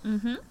Chill.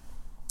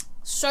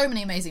 So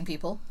many amazing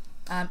people.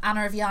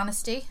 Anna of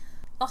Yarnesty.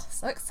 Oh,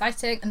 so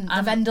exciting. And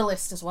the vendor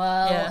list as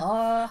well. Yeah.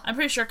 Oh. I'm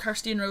pretty sure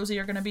Kirsty and Rosie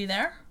are going to be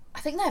there. I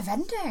think they're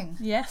vending.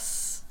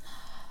 Yes.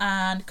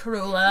 And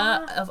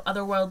Corolla of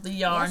Otherworldly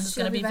Yarns is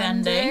going to be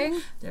vending.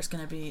 There's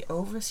going to be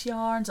Ovis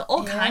Yarns.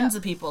 All kinds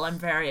of people. I'm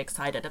very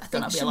excited. It's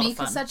going to be a lot of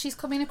fun. Shamika said she's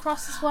coming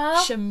across as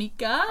well. Shamika.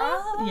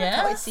 Yes.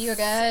 Can't wait to see you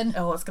again.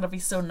 Oh, it's going to be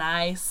so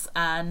nice.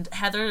 And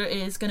Heather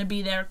is going to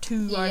be there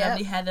too. Our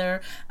lovely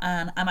Heather.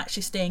 And I'm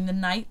actually staying the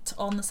night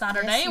on the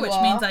Saturday, which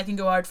means I can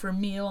go out for a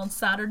meal on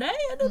Saturday.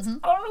 And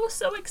it's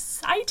so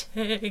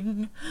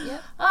exciting.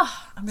 Yep.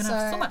 Oh, I'm going to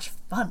have so much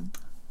fun.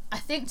 I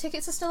think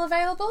tickets are still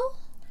available.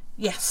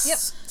 Yes. Yep.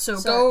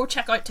 So go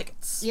check out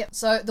tickets. Yep.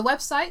 So the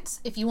website,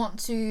 if you want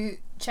to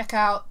check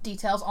out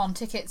details on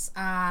tickets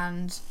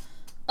and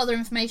other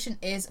information,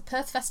 is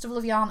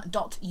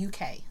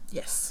perthfestivalofyarn.uk.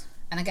 Yes.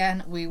 And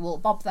again, we will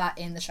bob that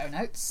in the show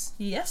notes.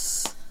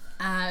 Yes.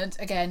 And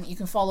again, you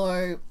can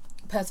follow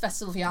Perth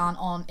Festival of Yarn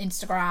on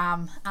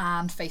Instagram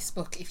and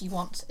Facebook if you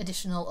want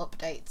additional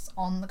updates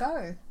on the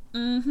go.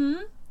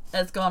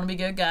 It's gonna be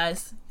good,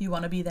 guys. You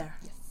want to be there.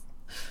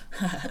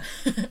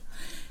 Yes.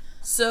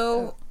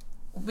 So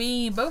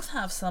we both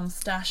have some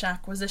stash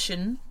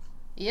acquisition.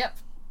 Yep.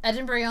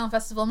 Edinburgh Yarn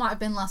Festival might have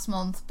been last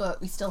month,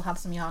 but we still had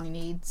some yarny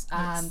needs.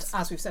 And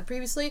as we've said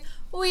previously,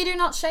 we do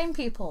not shame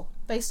people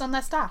based on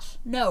their stash.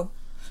 No.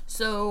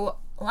 So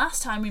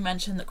last time we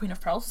mentioned that Queen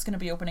of Pearls is going to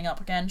be opening up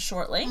again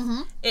shortly.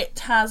 It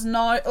has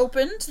now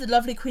opened. The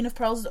lovely Queen of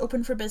Pearls is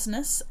open for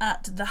business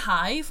at The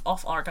Hive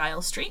off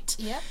Argyle Street.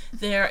 Yep.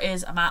 There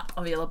is a map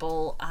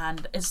available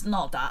and it's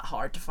not that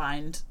hard to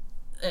find.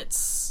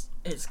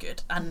 It's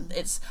good, and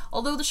it's,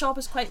 although the shop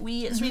is quite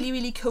wee, it's really,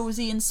 really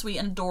cozy and sweet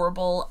and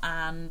adorable,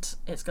 and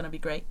it's going to be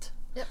great.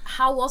 Yep.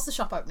 How was the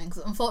shop opening?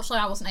 'Cause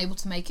unfortunately I wasn't able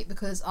to make it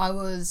because I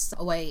was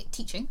away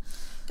teaching.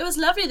 It was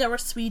lovely. There were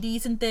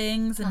sweeties and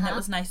things, and it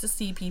was nice to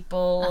see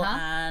people,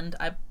 and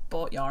I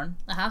bought yarn.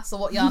 So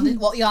what yarn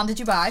did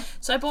you buy?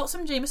 So I bought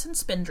some Jameson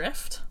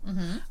Spindrift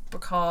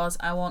because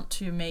I want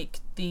to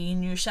make the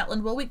new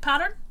Shetland Wool Week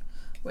pattern,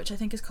 which I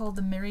think is called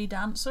the Mirry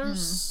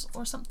Dancers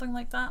or something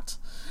like that.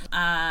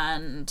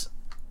 And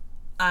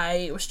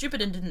I was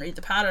stupid and didn't read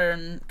the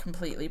pattern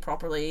completely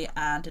properly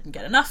and didn't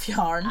get enough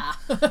yarn.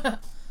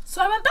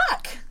 So I went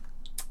back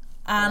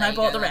and I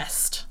bought the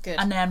rest. Good.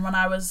 And then when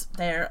I was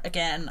there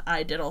again,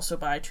 I did also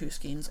buy 2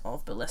 skeins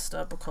of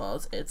Ballista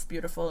because it's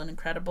beautiful and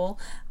incredible.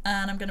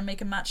 And I'm going to make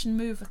a matching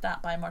move with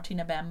that by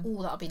Martina Bem.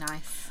 Oh, that'll be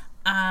nice.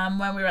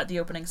 When we were at the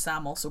opening,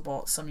 Sam also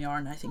bought some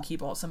yarn. I think he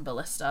bought some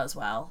Ballista as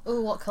well. Oh,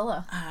 what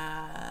colour?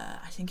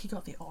 I think he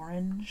got the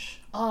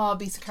orange. Oh,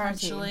 beta carotene.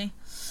 Actually,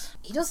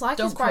 he does like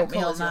Don't his bright quote me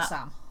on colours, that.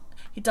 Sam.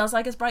 He does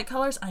like his bright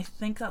colours. I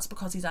think that's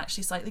because he's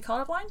actually slightly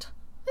colourblind.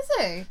 Is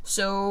he?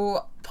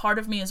 So part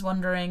of me is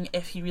wondering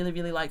if he really,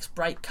 really likes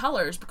bright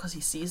colours because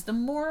he sees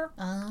them more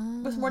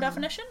with more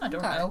definition. I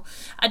don't know.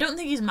 I don't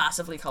think he's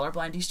massively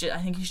colourblind. I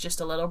think he's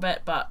just a little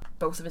bit, but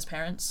both of his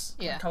parents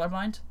are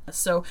colourblind.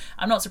 So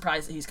I'm not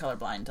surprised that he's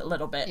colourblind a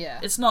little bit. Yeah.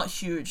 It's not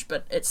huge,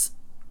 but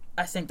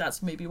I think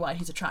that's maybe why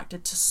he's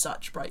attracted to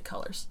such bright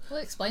colours. Well,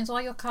 it explains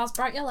why your car's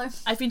bright yellow.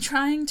 I've been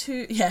trying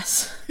to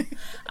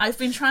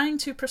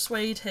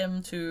persuade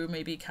him to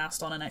maybe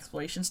cast on an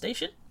exploration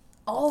station.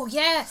 Oh,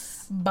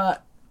 yes!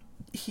 But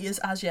he is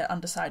as yet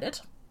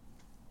undecided.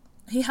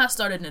 He has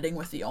started knitting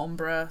with the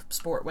Ombre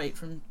sport weight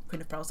from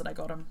Queen of Pearls that I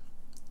got him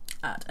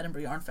at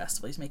Edinburgh Yarn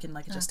Festival. He's making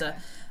like just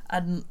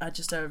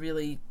a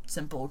really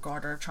simple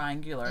garter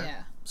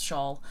triangular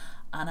shawl,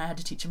 and I had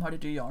to teach him how to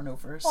do yarn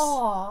overs.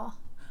 Aww.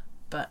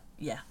 But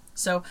yeah.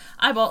 So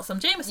I bought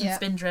some Jameson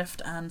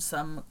Spindrift and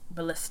some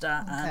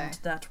Ballista, and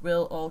that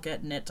will all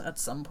get knit at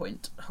some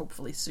point,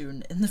 hopefully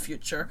soon in the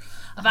future.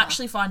 I've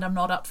actually found I'm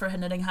not up for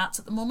knitting hats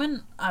at the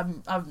moment.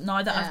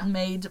 Now that I've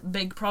made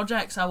big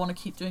projects, I want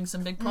to keep doing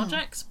some big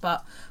projects,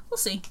 but we'll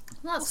see.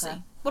 We'll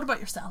see. What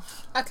about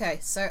yourself? Okay,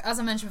 so as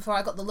I mentioned before,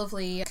 I got the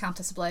lovely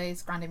Countess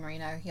Blaze Grande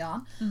Merino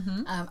yarn.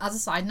 As a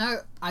side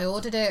note, I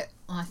ordered it,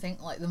 I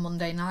think, like the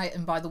Monday night,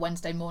 and by the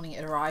Wednesday morning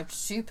it arrived.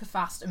 Super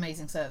fast,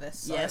 amazing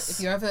service. So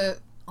if you're ever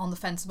on the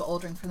fence about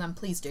ordering from them,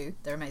 please do.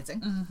 They're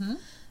amazing.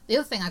 The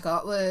other thing I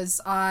got was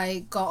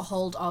I got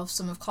hold of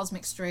some of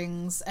Cosmic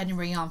Strings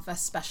Edinburgh Yarn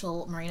Fest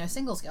special merino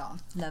singles yarn.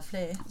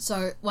 Lovely.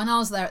 So when I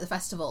was there at the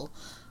festival,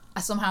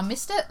 I somehow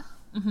missed it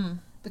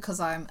because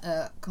I'm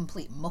a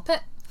complete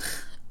muppet.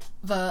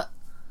 But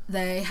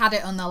they had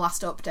it on their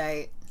last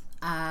update,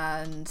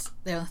 and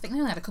I think they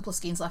only had a couple of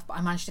skeins left, but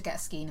I managed to get a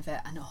skein of it,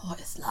 and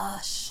it's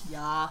lush.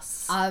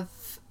 Yes.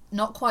 I've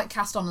not quite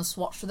cast on and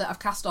swatched with it. I've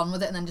cast on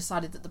with it and then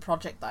decided that the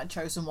project that I'd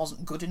chosen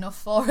wasn't good enough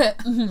for it.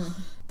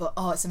 But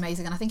it's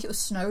amazing, and I think it was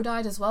snow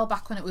dyed as well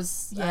back when it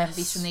was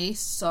Beast from the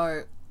East.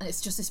 So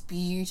it's just this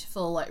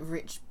beautiful, like,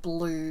 rich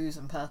blues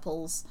and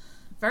purples,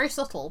 very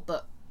subtle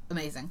but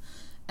amazing.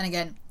 And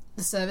again,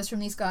 the service from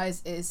these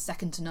guys is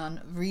second to none.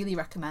 Really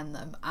recommend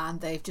them,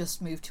 and they've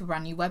just moved to a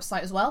brand new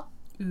website as well.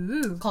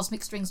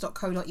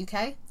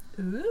 Cosmicstrings.co.uk.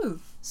 Ooh.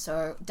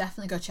 So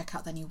definitely go check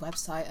out their new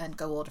website and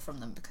go order from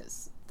them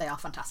because they are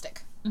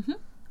fantastic. Mm-hmm.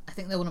 I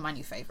think they're one of my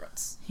new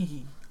favourites.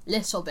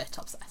 Little bit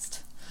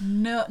obsessed.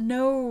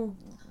 No,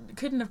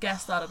 couldn't have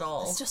guessed that at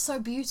all. It's just so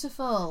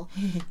beautiful.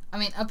 I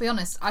mean, I'll be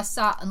honest, I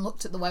sat and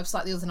looked at the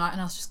website the other night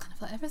and I was just kind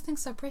of like,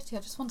 everything's so pretty,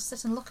 I just want to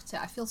sit and look at it.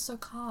 I feel so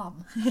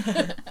calm.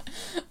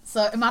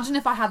 So imagine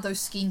if I had those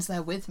skeins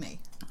there with me.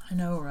 I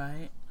know,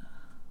 right?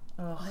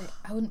 Oh.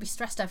 I wouldn't be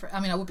stressed I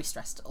mean, I would be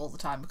stressed all the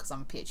time because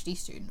I'm a PhD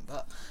student,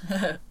 but...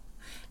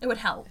 It would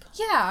help.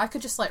 Yeah, I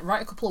could just like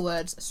write a couple of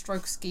words,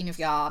 stroke a skein of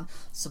yarn,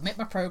 submit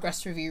my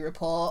progress review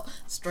report,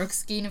 stroke a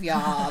skein of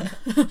yarn,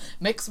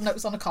 make some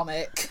notes on a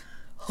comic,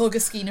 hug a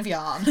skein of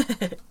yarn.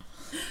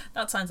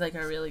 That sounds like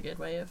a really good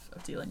way of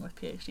dealing with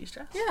PhD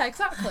stress. Yeah,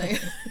 exactly.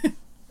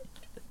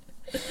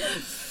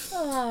 This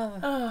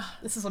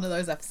is one of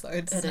those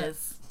episodes.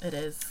 It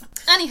is.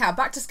 Anyhow,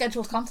 back to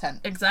scheduled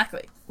content.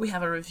 Exactly. We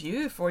have a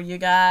review for you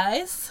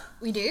guys.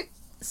 We do.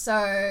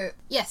 So,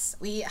 yes,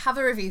 we have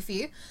a review for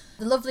you.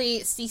 The lovely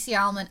Cece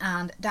Alman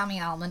and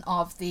Dami Alman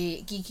of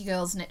the Geeky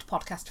Girls Knit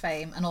podcast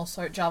fame and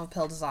also Java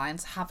Pill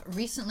Designs have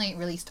recently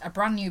released a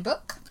brand new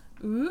book.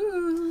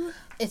 Ooh.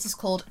 It is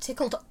called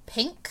Tickled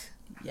Pink.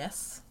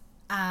 Yes.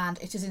 And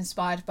it is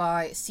inspired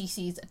by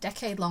Cece's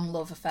decade-long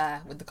love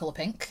affair with the colour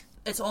pink.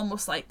 It's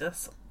almost like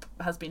this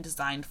has been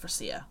designed for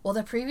Sia. Well,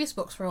 their previous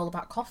books were all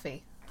about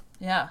coffee.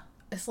 Yeah.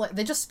 It's like,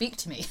 they just speak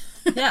to me.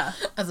 Yeah.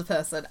 As a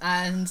person.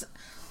 And...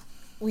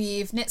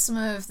 we've knit some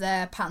of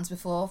their patterns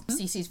before.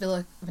 Cece's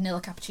Vanilla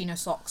Cappuccino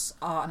socks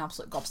are an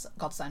absolute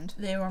godsend.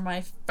 They were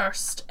my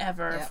first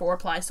ever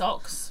 4-ply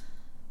socks.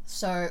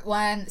 So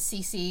when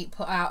Cece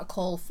put out a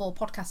call for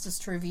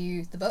podcasters to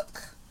review the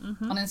book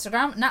on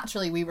Instagram,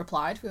 naturally we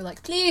replied. We were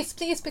like, please,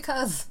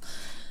 because...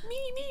 Me.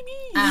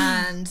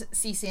 And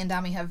Cece and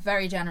Dami have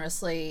very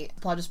generously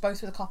supplied us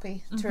both with a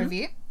copy to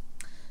review.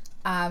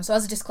 So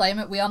as a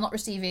disclaimer, we are not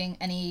receiving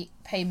any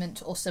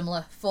payment or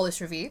similar for this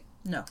review.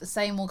 No. The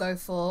same will go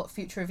for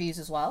future reviews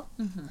as well.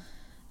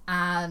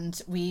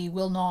 And we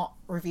will not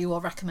review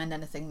or recommend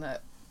anything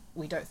that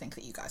we don't think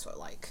that you guys won't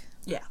like.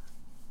 Yeah.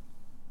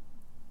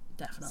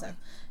 Definitely. So,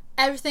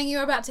 everything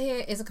you're about to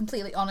hear is a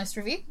completely honest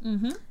review.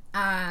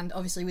 And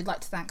obviously we'd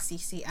like to thank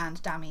Cece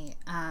and Dami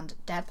and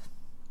Deb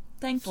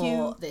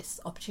for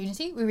this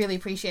opportunity. We really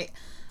appreciate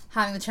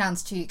having the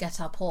chance to get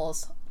our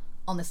paws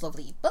on this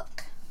lovely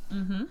book.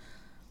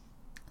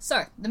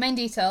 So, the main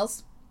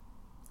details.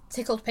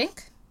 Tickled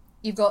Pink.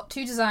 You've got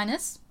 2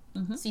 designers,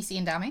 Cece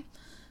and Dami,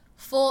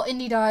 4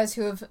 indie dyers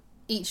who have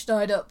each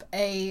dyed up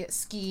a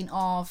skein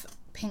of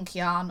pink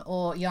yarn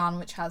or yarn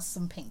which has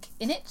some pink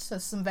in it, so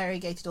some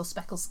variegated or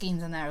speckled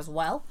skeins in there as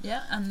well.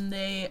 Yeah, and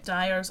the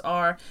dyers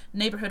are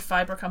Neighbourhood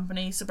Fibre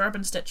Company,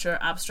 Suburban Stitcher,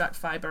 Abstract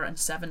Fibre and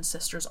Seven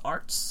Sisters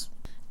Arts.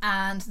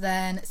 And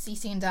then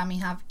Cece and Dami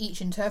have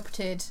each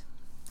interpreted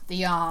the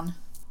yarn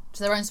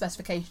to their own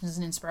specifications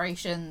and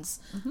inspirations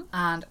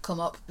and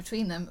come up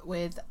between them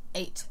with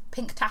 8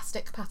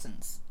 pinktastic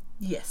patterns.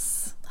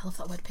 Yes. I love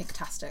that word,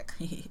 pinktastic.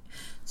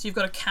 So you've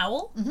got a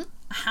cowl,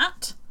 a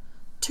hat,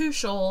 2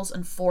 shawls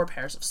and 4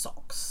 pairs of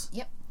socks.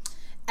 Yep.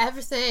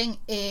 Everything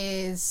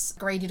is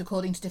graded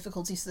according to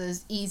difficulty, so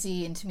there's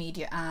easy,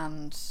 intermediate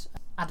and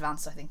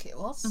advanced, I think it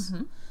was.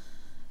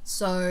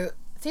 So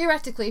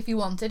theoretically, if you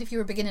wanted, if you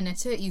were a beginner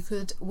knitter, you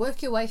could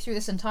work your way through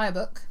this entire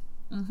book.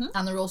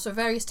 And there are also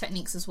various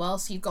techniques as well.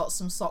 So you've got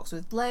some socks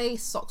with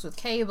lace, socks with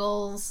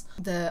cables.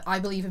 The I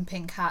Believe in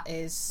Pink hat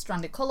is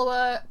stranded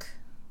colourwork.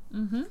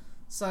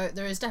 So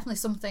there is definitely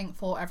something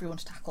for everyone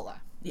to tackle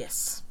there.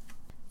 Yes.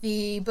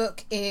 The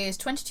book is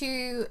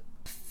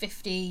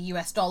 $22.50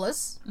 US.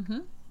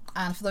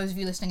 And for those of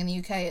you listening in the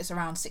UK, it's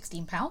around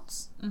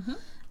 £16.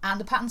 And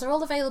the patterns are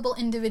all available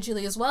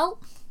individually as well.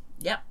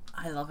 Yep.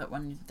 I love it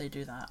when they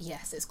do that.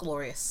 Yes, it's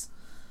glorious.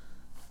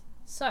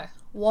 So,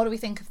 what do we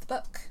think of the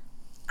book?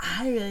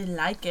 I really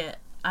like it.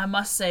 I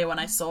must say, when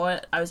I saw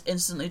it, I was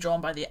instantly drawn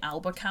by the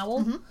Alba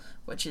cowl,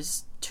 which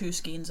is 2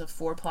 skeins of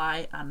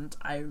 4-ply, and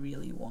I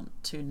really want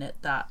to knit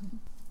that.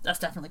 That's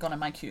definitely gone in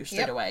my queue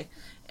straight away.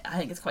 I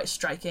think it's quite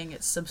striking.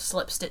 It's some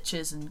slip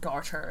stitches and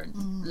garter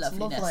and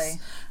loveliness. Lovely.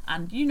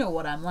 And you know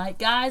what I'm like,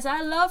 guys.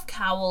 I love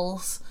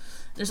cowls.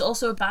 There's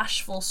also a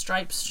Bashful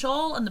Stripes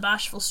shawl, and the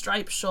Bashful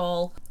Stripes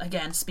shawl,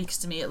 again, speaks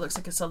to me. It looks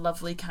like it's a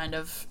lovely kind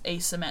of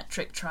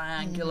asymmetric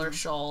triangular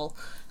shawl.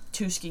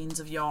 2 skeins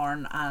of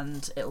yarn,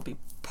 and it'll be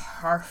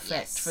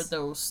perfect for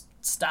those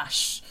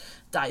stash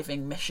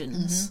diving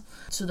missions.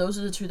 So those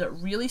are the 2 that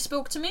really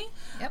spoke to me.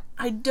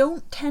 I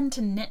don't tend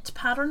to knit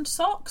patterned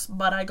socks,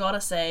 but I gotta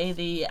say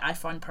the I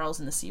Found Pearls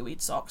in the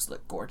Seaweed socks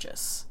look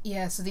gorgeous.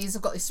 Yeah, so these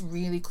have got this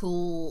really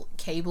cool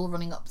cable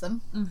running up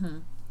them.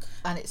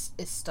 And it's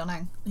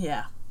stunning.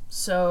 Yeah.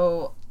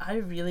 So I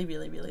really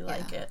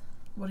like it.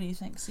 What do you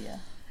think,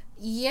 Sia?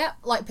 Yeah,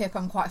 like Pip,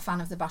 I'm quite a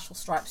fan of the Bashful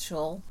Stripes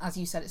shawl. As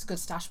you said, it's a good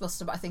stash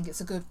buster, but I think it's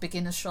a good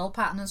beginner's shawl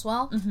pattern as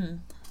well.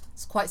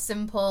 It's quite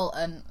simple,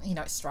 and, you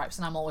know, it's stripes,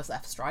 and I'm always there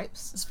for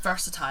stripes. It's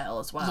versatile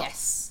as well.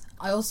 Yes.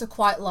 I also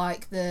quite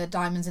like the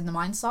Diamonds in the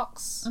Mine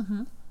socks,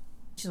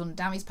 which is one of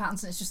Dami's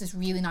patterns, and it's just this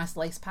really nice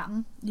lace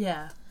pattern.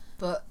 Yeah.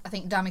 but I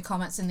think Dami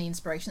comments in the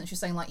inspiration that she's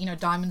saying, like, you know,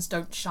 diamonds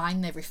don't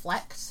shine, they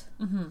reflect,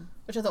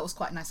 which I thought was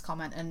quite a nice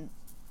comment, and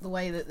the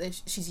way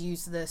that she's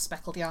used the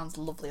speckled yarn's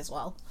lovely as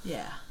well.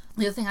 Yeah.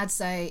 The other thing I'd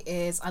say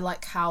is I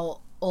like how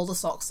all the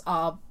socks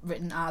are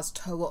written as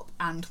toe up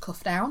and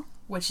cuff down.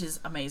 Which is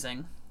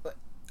amazing.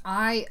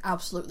 I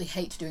absolutely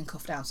hate doing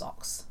cuff down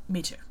socks.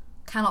 Me too.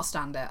 Cannot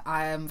stand it.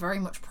 I am very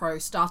much pro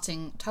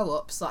starting toe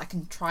up so that I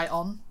can try it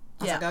on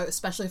as I go,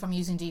 especially if I'm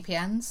using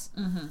DPNs.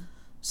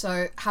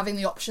 So having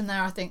the option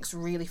there, I think, is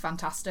really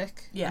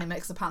fantastic. Yeah. And it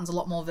makes the patterns a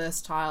lot more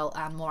versatile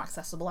and more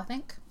accessible, I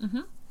think.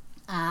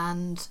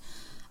 And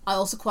I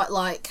also quite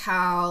like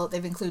how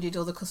they've included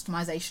all the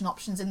customization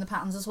options in the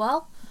patterns as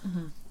well.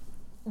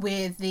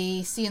 With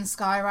the Sea and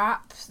Sky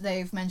wrap,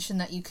 they've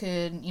mentioned that you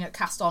can, you know,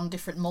 cast on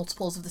different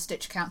multiples of the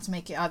stitch count to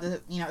make it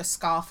either, you know, a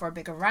scarf or a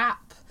bigger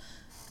wrap.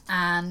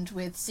 And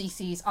with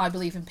CC's I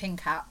Believe in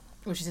Pink hat,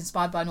 which is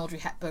inspired by an Audrey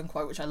Hepburn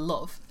quote, which I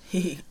love,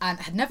 and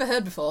had never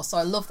heard before, so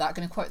I love that. I'm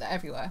going to quote that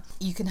everywhere.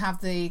 You can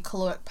have the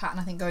colourwork pattern,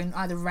 I think, going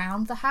either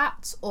round the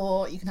hat,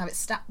 or you can have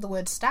it the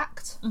word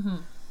stacked.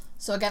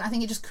 So again, I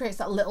think it just creates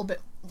that little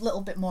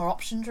bit more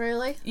options,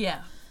 really.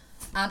 Yeah.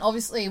 And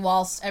obviously,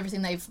 whilst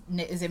everything they've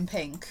knit is in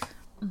pink,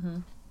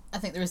 I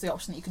think there is the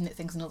option that you can knit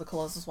things in other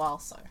colours as well.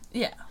 So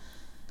yeah.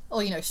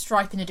 Or, you know,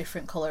 stripe in a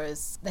different colour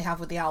as they have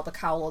with the Alba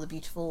cowl or the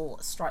beautiful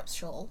striped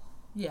shawl.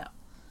 Yeah.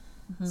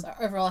 So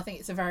overall, I think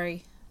it's a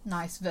very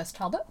nice,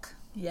 versatile book.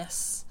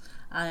 Yes.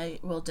 I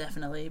will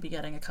definitely be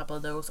getting a couple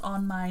of those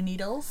on my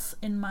needles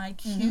in my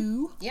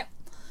queue. Yep.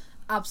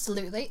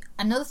 Absolutely.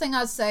 Another thing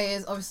I'd say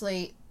is,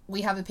 obviously,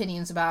 we have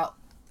opinions about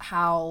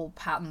how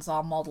patterns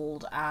are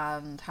modelled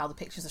and how the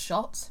pictures are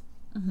shot.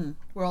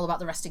 We're all about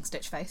the resting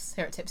stitch face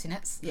here at Tipsy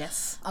Knits.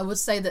 Yes. I would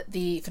say that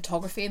the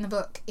photography in the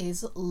book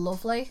is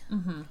lovely.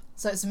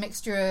 So it's a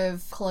mixture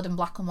of coloured and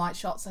black and white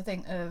shots, I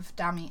think, of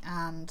Dami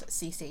and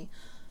Cece.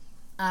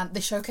 And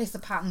they showcase the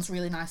patterns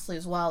really nicely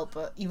as well,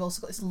 but you've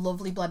also got this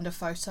lovely blend of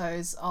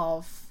photos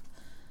of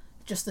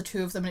just the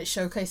two of them, and it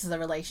showcases their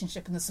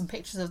relationship, and there's some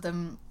pictures of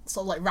them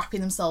sort of like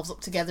wrapping themselves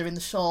up together in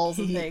the shawls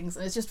and things,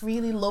 and it's just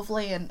really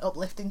lovely and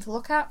uplifting to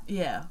look at.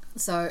 Yeah.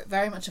 So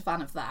very much a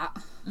fan of that.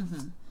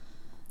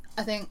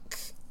 I think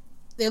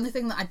the only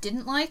thing that I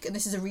didn't like, and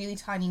this is a really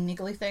tiny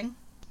niggly thing,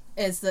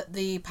 is that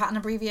the pattern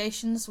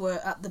abbreviations were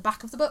at the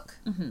back of the book.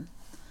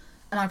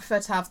 And I prefer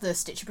to have the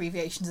stitch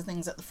abbreviations and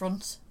things at the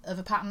front of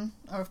a pattern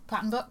or a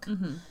pattern book.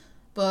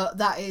 But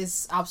that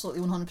is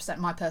absolutely 100%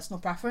 my personal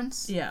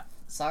preference. Yeah.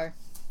 So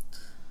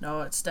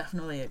no, it's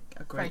definitely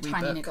a great very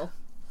tiny book. niggle.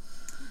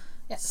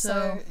 Yeah,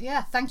 so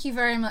yeah, thank you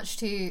very much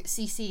to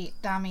Cece,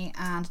 Dami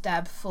and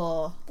Deb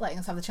for letting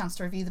us have the chance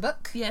to review the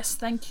book. Yes,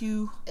 thank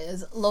you. It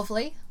is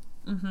lovely.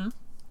 And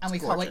we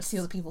can't wait to gorgeous. see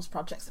other people's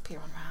projects appear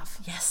on Rav.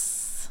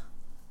 Yes.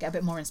 Get a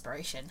bit more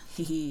inspiration.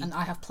 And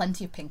I have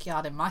plenty of pink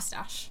yarn in my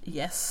stash.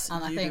 Yes,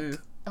 And I you think, do.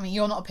 I mean,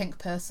 you're not a pink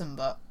person,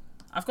 but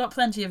I've got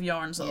plenty of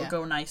yarns that'll Yeah.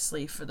 go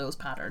nicely for those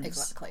patterns.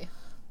 exactly.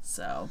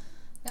 So.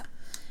 Yeah.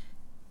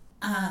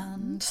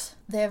 And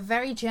they're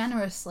very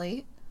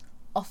generously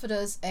offered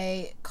us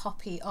a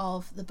copy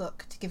of the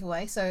book to give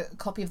away. So a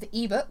copy of the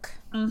ebook.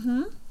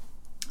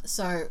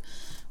 So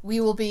we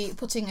will be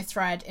putting a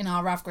thread in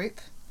our Rav group,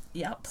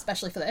 Yep.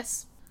 especially for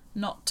this.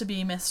 Not to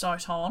be missed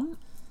out on.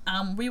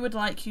 We would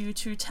like you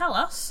to tell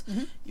us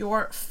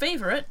your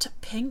favourite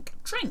pink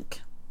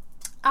drink.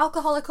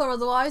 Alcoholic or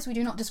otherwise, we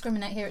do not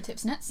discriminate here at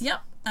Tips Knits.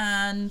 Yep.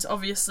 And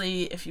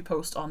obviously, if you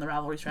post on the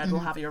Ravelry thread,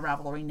 we'll have your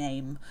Ravelry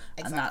name.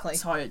 Exactly. And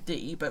that's how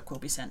the ebook will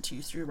be sent to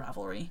you through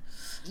Ravelry.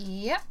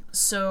 Yep,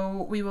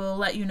 So we will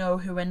let you know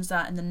who wins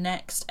that in the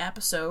next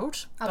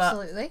episode.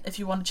 absolutely. But if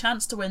you want a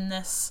chance to win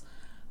this,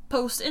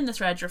 post in the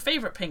thread your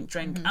favourite pink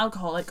drink,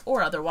 alcoholic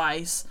or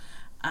otherwise,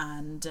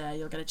 and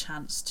you'll get a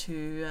chance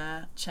to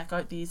check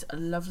out these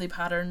lovely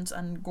patterns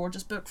and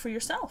gorgeous book for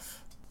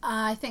yourself.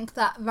 I think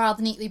that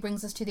rather neatly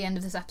brings us to the end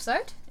of this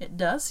episode. It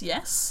does,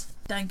 yes.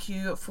 Thank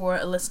you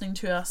for listening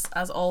to us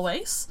as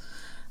always.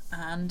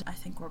 And I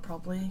think we're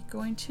probably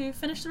going to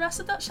finish the rest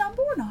of that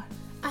Chambord now.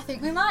 I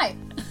think we might.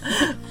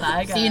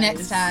 Bye, guys. See you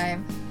next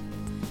time.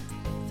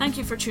 Thank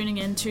you for tuning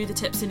in to the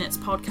Tipsy Knits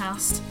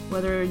podcast,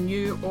 whether a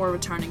new or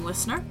returning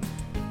listener.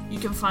 You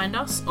can find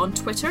us on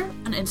Twitter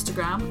and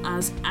Instagram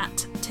as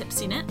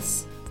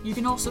 @TipsyKnits. You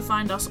can also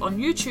find us on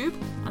YouTube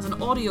as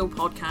an audio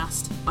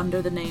podcast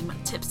under the name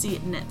Tipsy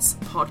Knits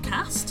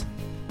Podcast.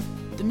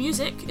 The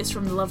music is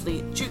from the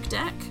lovely Juke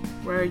Deck,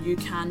 where you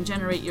can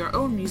generate your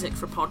own music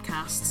for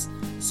podcasts.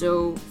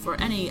 So for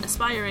any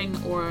aspiring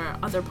or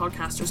other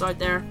podcasters out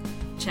there,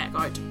 check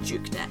out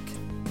Juke Deck.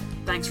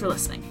 Thanks for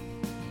listening.